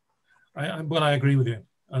I agree with you,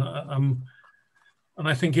 and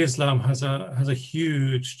I think Islam has a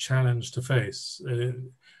huge challenge to face,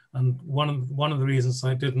 and one of the reasons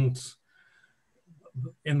I didn't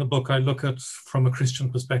in the book I look at from a Christian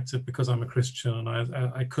perspective because I'm a Christian,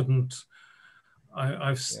 and I couldn't.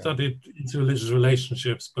 I've studied interreligious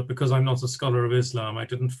relationships, but because I'm not a scholar of Islam, I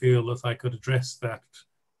didn't feel that I could address that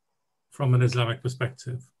from an Islamic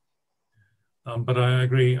perspective. But I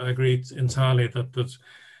agree entirely that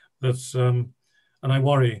and I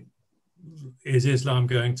worry, is Islam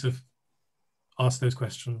going to ask those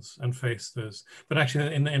questions and face those? But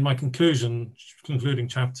actually, in my concluding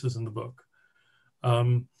chapters in the book,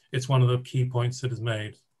 it's one of the key points that is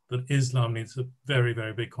made, that Islam needs a very,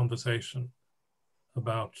 very big conversation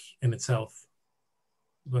about in itself,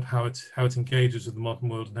 but how it engages with the modern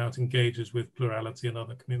world and how it engages with plurality and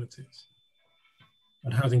other communities,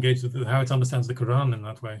 and how it engages with how it understands the Quran in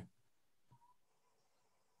that way.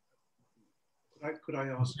 Could I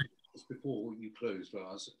ask, just before you close,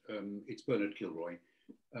 Lars, it's Bernard Kilroy,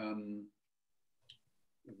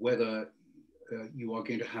 whether you are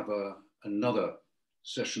going to have another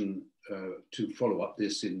session to follow up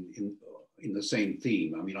this in the same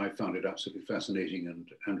theme. I mean, I found it absolutely fascinating, and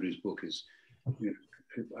Andrew's book is,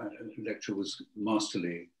 lecture was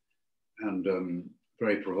masterly and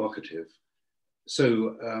very provocative.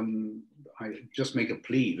 So I just make a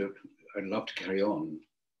plea that I'd love to carry on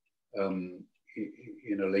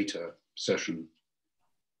in a later session.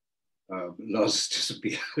 Lars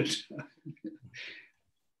disappeared.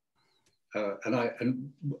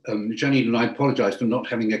 And Janine and I apologize for not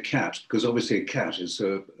having a cat, because obviously a cat is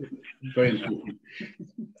a very important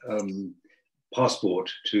passport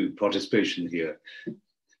to participation here.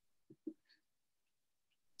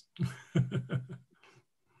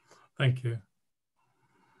 Thank you.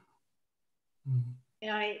 May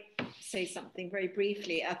I say something very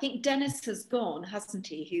briefly? I think Dennis has gone, hasn't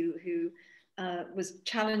he, who was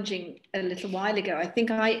challenging a little while ago. I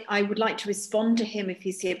think I would like to respond to him if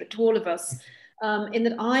he's here, but to all of us, in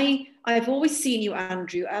that I've always seen you,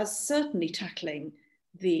 Andrew, as certainly tackling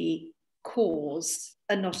the cause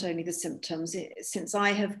and not only the symptoms, since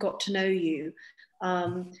I have got to know you,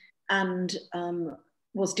 and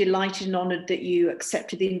was delighted and honoured that you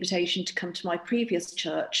accepted the invitation to come to my previous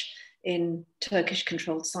church in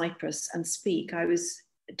Turkish-controlled Cyprus and speak. I was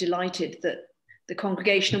delighted that the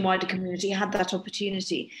congregation and wider community had that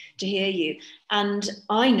opportunity to hear you. And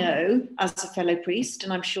I know, as a fellow priest,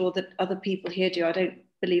 and I'm sure that other people here do, I don't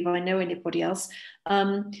believe I know anybody else,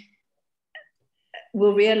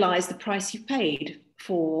 will realize the price you've paid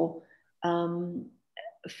for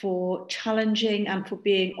challenging and for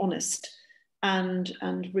being honest and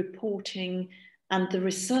reporting, and the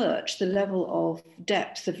research, the level of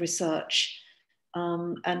depth of research,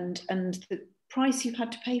 and the price you've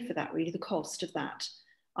had to pay for that, really, the cost of that.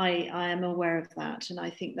 I am aware of that, and I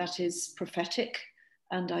think that is prophetic,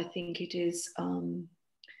 and I think it is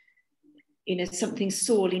something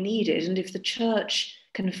sorely needed. And if the church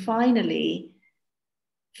can finally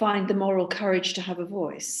find the moral courage to have a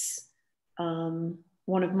voice,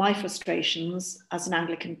 one of my frustrations as an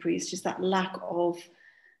Anglican priest is that lack of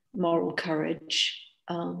moral courage.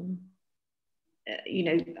 I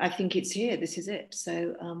think it's here, this is it.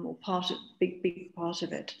 So, or big part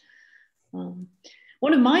of it.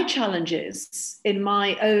 One of my challenges in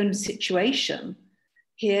my own situation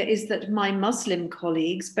here is that my Muslim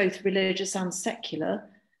colleagues, both religious and secular,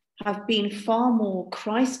 have been far more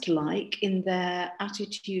Christ-like in their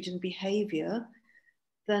attitude and behavior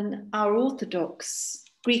than our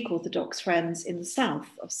Greek Orthodox friends in the south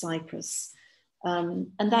of Cyprus.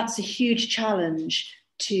 And that's a huge challenge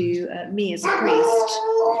to me as a priest.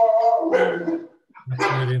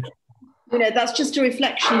 That's just a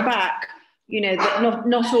reflection back, that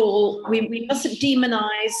not all, we mustn't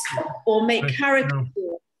demonize or make caricatures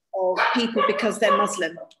of people because they're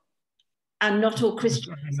Muslim. And not all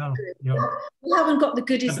Christians. We haven't got the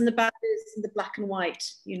goodies and the baddies and the black and white,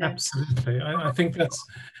 Absolutely. I think that's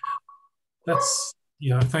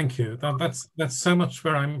yeah, thank you. That's so much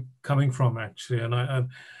where I'm coming from, actually. And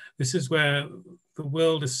this is where the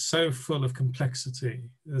world is so full of complexity.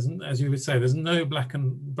 As you would say, there's no black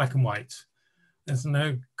and white. There's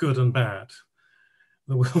no good and bad.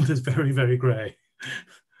 The world is very, very grey.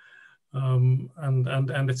 And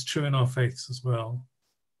it's true in our faiths as well.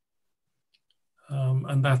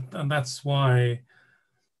 And that's why,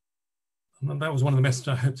 and that was one of the messages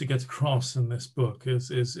I hope to get across in this book is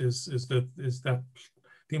that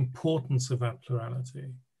the importance of that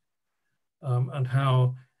plurality, and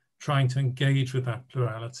how trying to engage with that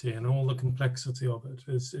plurality and all the complexity of it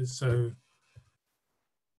is so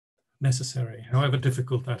necessary, however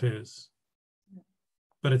difficult that is.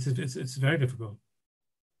 But it's very difficult.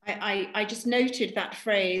 I just noted that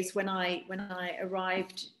phrase when I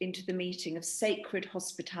arrived into the meeting of sacred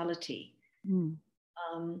hospitality,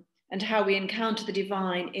 and how we encounter the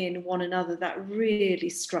divine in one another. That really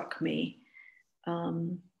struck me.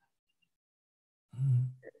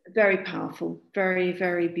 Very powerful, very,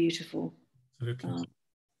 very beautiful. Absolutely.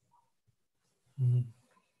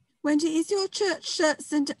 Wendy, is your church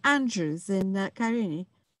St Andrews in Cairene?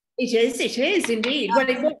 It is indeed. Well,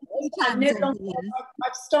 it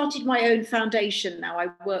I've started my own foundation now. I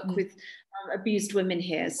work with abused women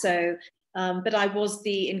here. So, but I was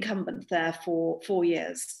the incumbent there for 4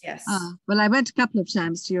 years. Yes. Well, I went a couple of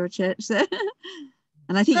times to your church, so.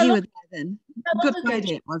 And I think you were there then. Good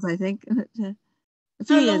Friday it was, I think. A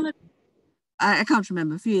few years. I can't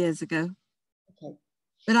remember. A few years ago. Okay.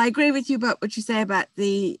 But I agree with you about what you say about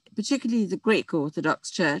particularly the Greek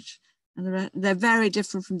Orthodox Church. And they're very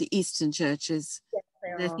different from the Eastern churches. Yes,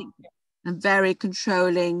 they are. And very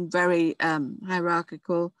controlling, very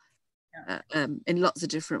hierarchical in lots of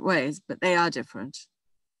different ways, but they are different.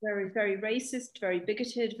 Very, very racist, very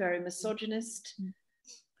bigoted, very misogynist.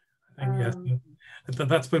 Yes,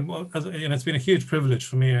 that's been, it's been a huge privilege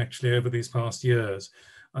for me actually over these past years.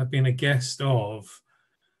 I've been a guest of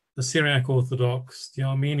the Syriac Orthodox, the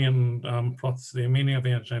Armenian Protestant, the Armenian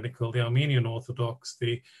Evangelical, the Armenian Orthodox,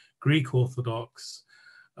 the Greek Orthodox,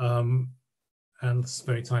 and this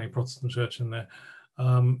very tiny Protestant church in there,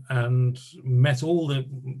 and met all the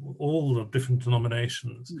different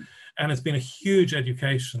denominations, and it's been a huge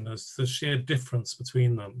education as the sheer difference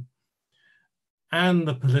between them, and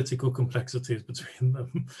the political complexities between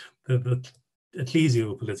them, the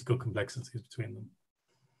ecclesial political complexities between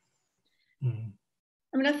them.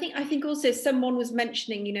 I mean, I think also someone was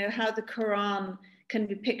mentioning, how the Quran can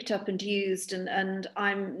be picked up and used, and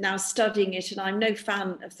I'm now studying it, and I'm no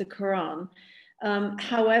fan of the Quran.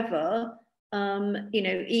 However,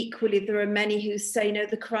 equally there are many who say, no,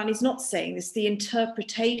 the Quran is not saying this. The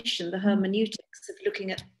interpretation, the hermeneutics of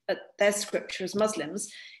looking at their scripture as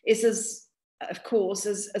Muslims is as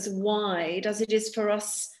wide as it is for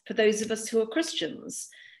those of us who are Christians.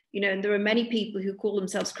 And there are many people who call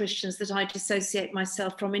themselves Christians that I dissociate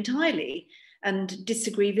myself from entirely and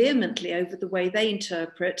disagree vehemently over the way they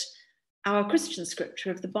interpret our Christian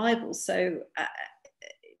scripture of the Bible. So,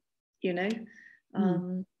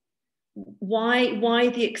 why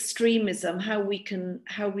the extremism? How we can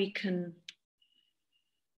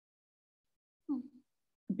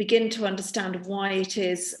begin to understand why it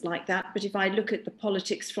is like that. But if I look at the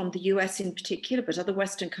politics from the US in particular, but other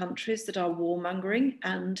Western countries that are warmongering,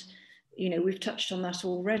 and we've touched on that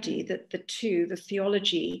already, that the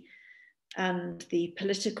theology and the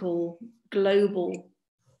political global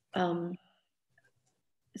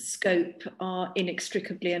scope are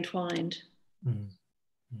inextricably entwined.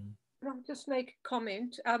 I'll just make a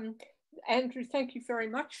comment. Andrew, thank you very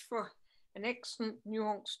much for an excellent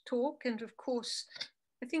nuanced talk. And of course,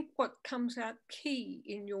 I think what comes out key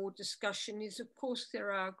in your discussion is, of course,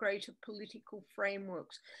 there are greater political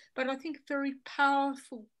frameworks, but I think a very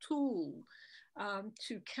powerful tool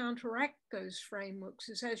to counteract those frameworks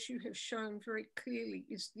is, as you have shown very clearly,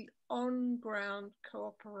 is the on-ground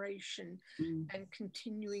cooperation and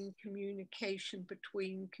continuing communication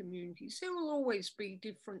between communities. There will always be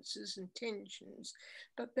differences and tensions,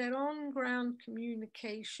 but that on-ground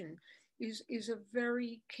communication is a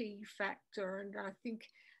very key factor. And I think,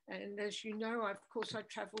 and as you know, of course, I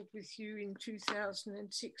travelled with you in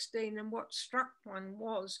 2016, and what struck one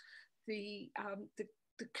was the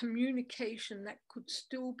communication that could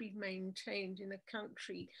still be maintained in a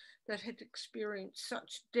country that had experienced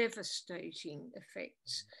such devastating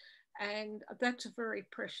effects. And that's a very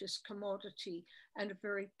precious commodity and a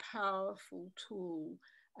very powerful tool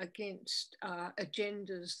against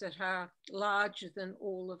agendas that are larger than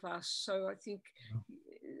all of us. So I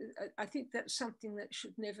think that's something that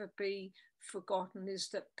should never be forgotten, is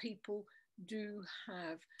that people do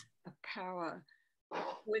have a power.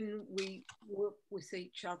 When we work with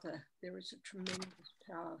each other, there is a tremendous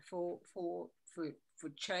power for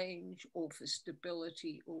change or for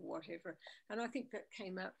stability or whatever. And I think that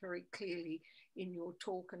came out very clearly in your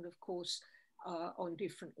talk, and of course on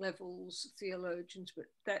different levels, theologians, but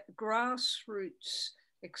that grassroots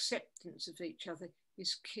acceptance of each other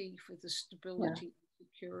is key for the stability and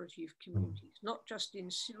security of communities, not just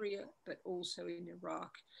in Syria, but also in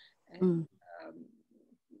Iraq. And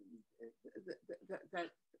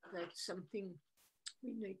that's something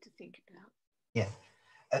we need to think about. Yes.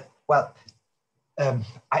 Well,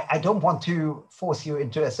 I don't want to force you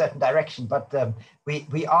into a certain direction, but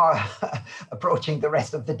we are approaching the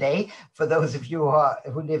rest of the day. For those of you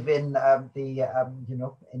who live in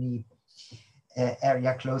any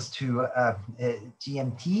area close to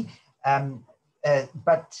GMT,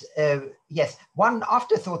 yes, one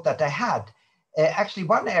afterthought that I had, actually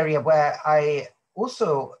one area where I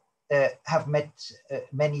also have met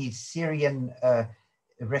many Syrian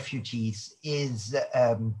refugees is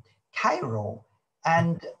Cairo.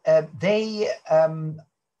 And they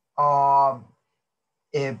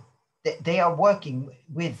are working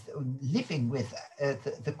with, living with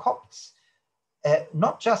the Copts,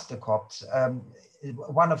 not just the Copts.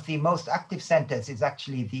 One of the most active centers is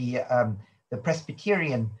actually the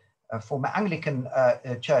Presbyterian, former Anglican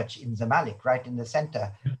church in Zamalek, right in the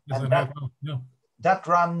center. And that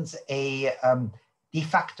runs a de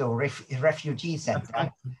facto refugee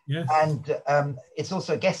center. Yes. And it's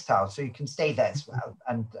also a guest house, so you can stay there as well.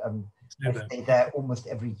 And I stay there almost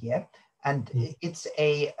every year. And it's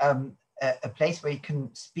a place where you can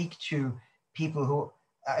speak to people who,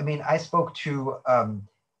 I mean, I spoke to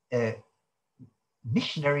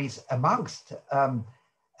missionaries amongst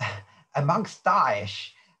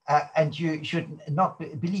Daesh, and you should not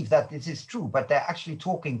believe that this is true, but they're actually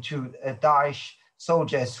talking to Daesh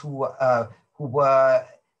soldiers who were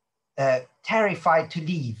terrified to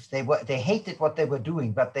leave. They hated what they were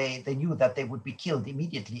doing, but they knew that they would be killed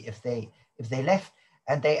immediately if they left.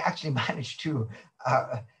 And they actually managed to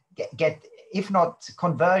get, if not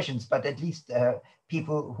conversions, but at least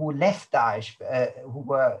people who left Daesh, who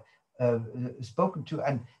were spoken to.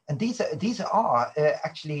 And these are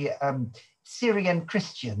actually Syrian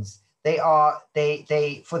Christians. They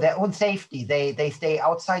for their own safety, they stay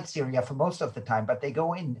outside Syria for most of the time, but they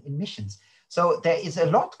go in missions. So there is a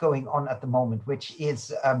lot going on at the moment, which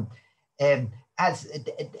is, as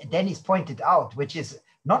Dennis pointed out, which is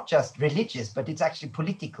not just religious, but it's actually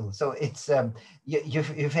political. So it's you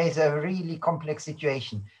face a really complex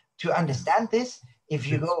situation. To understand this, if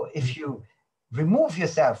you remove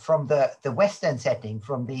yourself from the Western setting,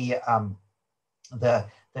 from the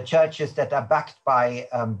churches that are backed by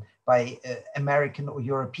American or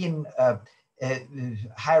European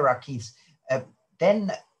hierarchies,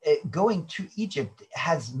 then going to Egypt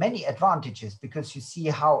has many advantages, because you see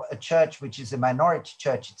how a church, which is a minority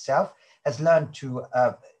church itself, has learned to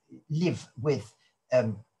live with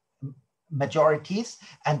majorities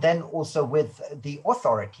and then also with the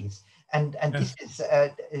authorities. And this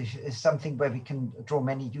is something where we can draw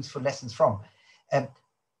many useful lessons from.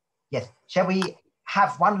 Yes, shall we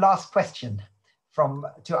have one last question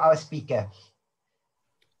to our speaker?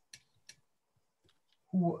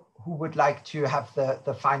 who would like to have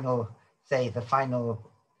the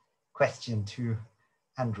final question to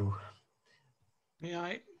Andrew? May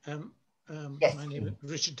I? Yes, my name is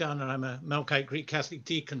Richard Downer. I'm a Melkite Greek Catholic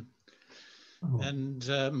deacon, and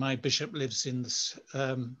my bishop lives in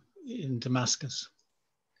Damascus.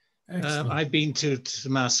 I've been to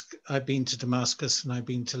Damascus. I've been to Damascus, and I've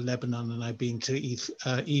been to Lebanon, and I've been to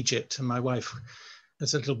Egypt. And my wife,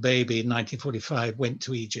 as a little baby in 1945, went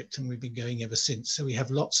to Egypt, and we've been going ever since. So we have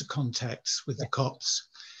lots of contacts with the Copts,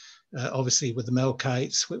 obviously with the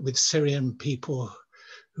Melkites, with Syrian people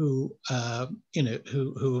who have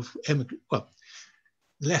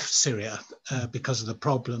left Syria because of the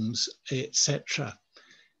problems, etc.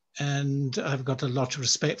 And I've got a lot of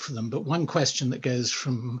respect for them. But one question that goes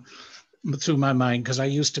through my mind, because I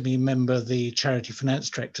used to be a member of the Charity Finance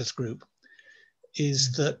Directors Group,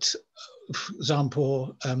 is that, for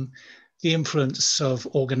example, the influence of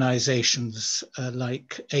organizations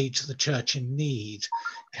like Aid to the Church in Need,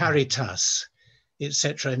 Caritas,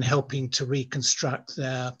 etc., in helping to reconstruct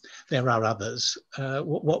there are others.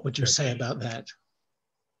 What would you say about that?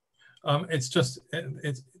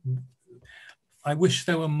 I wish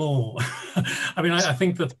there were more. I mean, I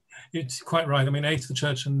think that it's quite right. I mean, Aid to the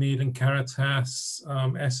Church in Need and Caritas,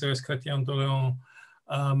 SOAS Chrétien d'Orient,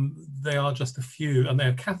 they are just a few, and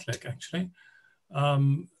they're Catholic actually,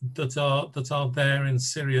 that are there in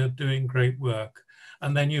Syria doing great work.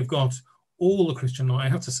 And then you've got all the Christian, I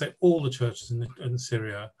have to say, all the churches in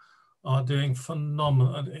Syria are doing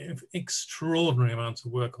phenomenal, extraordinary amounts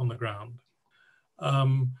of work on the ground.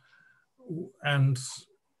 And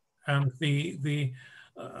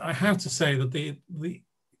I have to say that the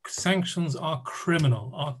sanctions are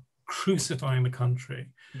criminal, are crucifying the country.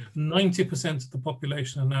 90% of the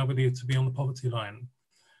population are now believed to be on the poverty line.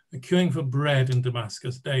 They're queuing for bread in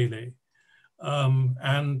Damascus daily,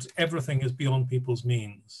 and everything is beyond people's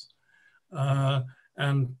means.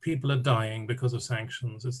 And people are dying because of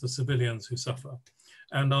sanctions. It's the civilians who suffer.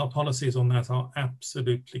 And our policies on that are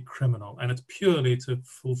absolutely criminal. And it's purely to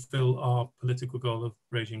fulfill our political goal of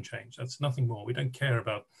regime change. That's nothing more. We don't care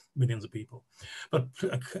about millions of people. But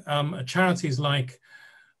charities like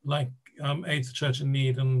Aid to the Church in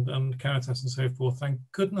Need and Caritas and so forth, thank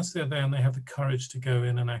goodness they're there and they have the courage to go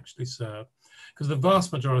in and actually serve. Because the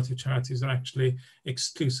vast majority of charities are actually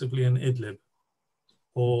exclusively in Idlib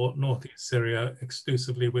or northeast Syria,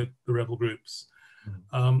 exclusively with the rebel groups.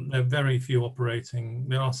 There are very few operating,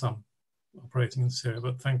 there are some operating in Syria,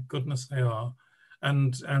 but thank goodness they are.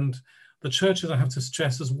 And the churches, I have to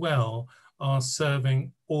stress as well, are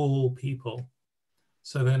serving all people.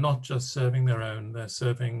 So they're not just serving their own, they're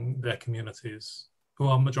serving their communities who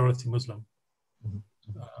are majority Muslim.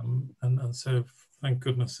 And so thank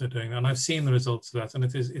goodness they're doing that. And I've seen the results of that, and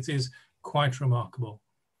it is quite remarkable.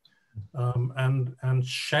 And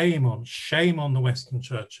shame on the Western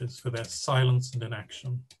churches for their silence and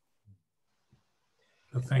inaction.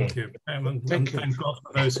 So thank you. And thank God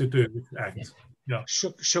for those who do act. Yeah.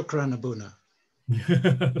 Shukran Abuna.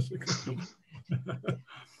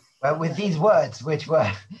 Well, with these words, which were,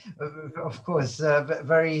 of course,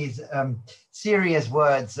 very serious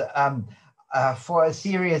words for a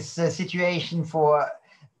serious situation, for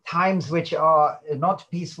times which are not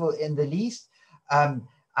peaceful in the least,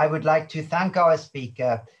 I would like to thank our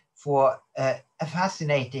speaker for a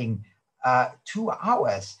fascinating 2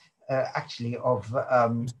 hours, actually, of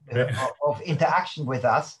interaction with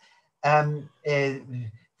us.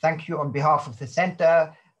 Thank you on behalf of the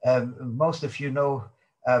center. Most of you know,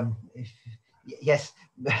 yes,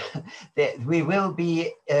 we will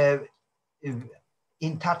be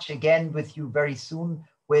in touch again with you very soon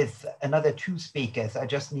with another 2 speakers. I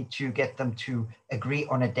just need to get them to agree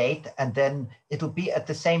on a date, and then it'll be at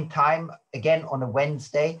the same time again on a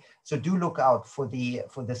Wednesday. So do look out for the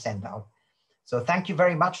send out. So thank you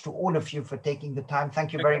very much to all of you for taking the time.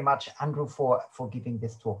 Thank you very much, Andrew, for giving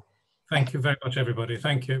this talk. Thank you very much, everybody.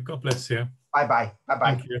 Thank you. God bless you. Bye-bye.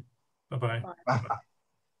 Bye-bye. Thank you. Bye-bye. Bye-bye.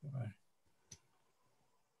 Bye-bye.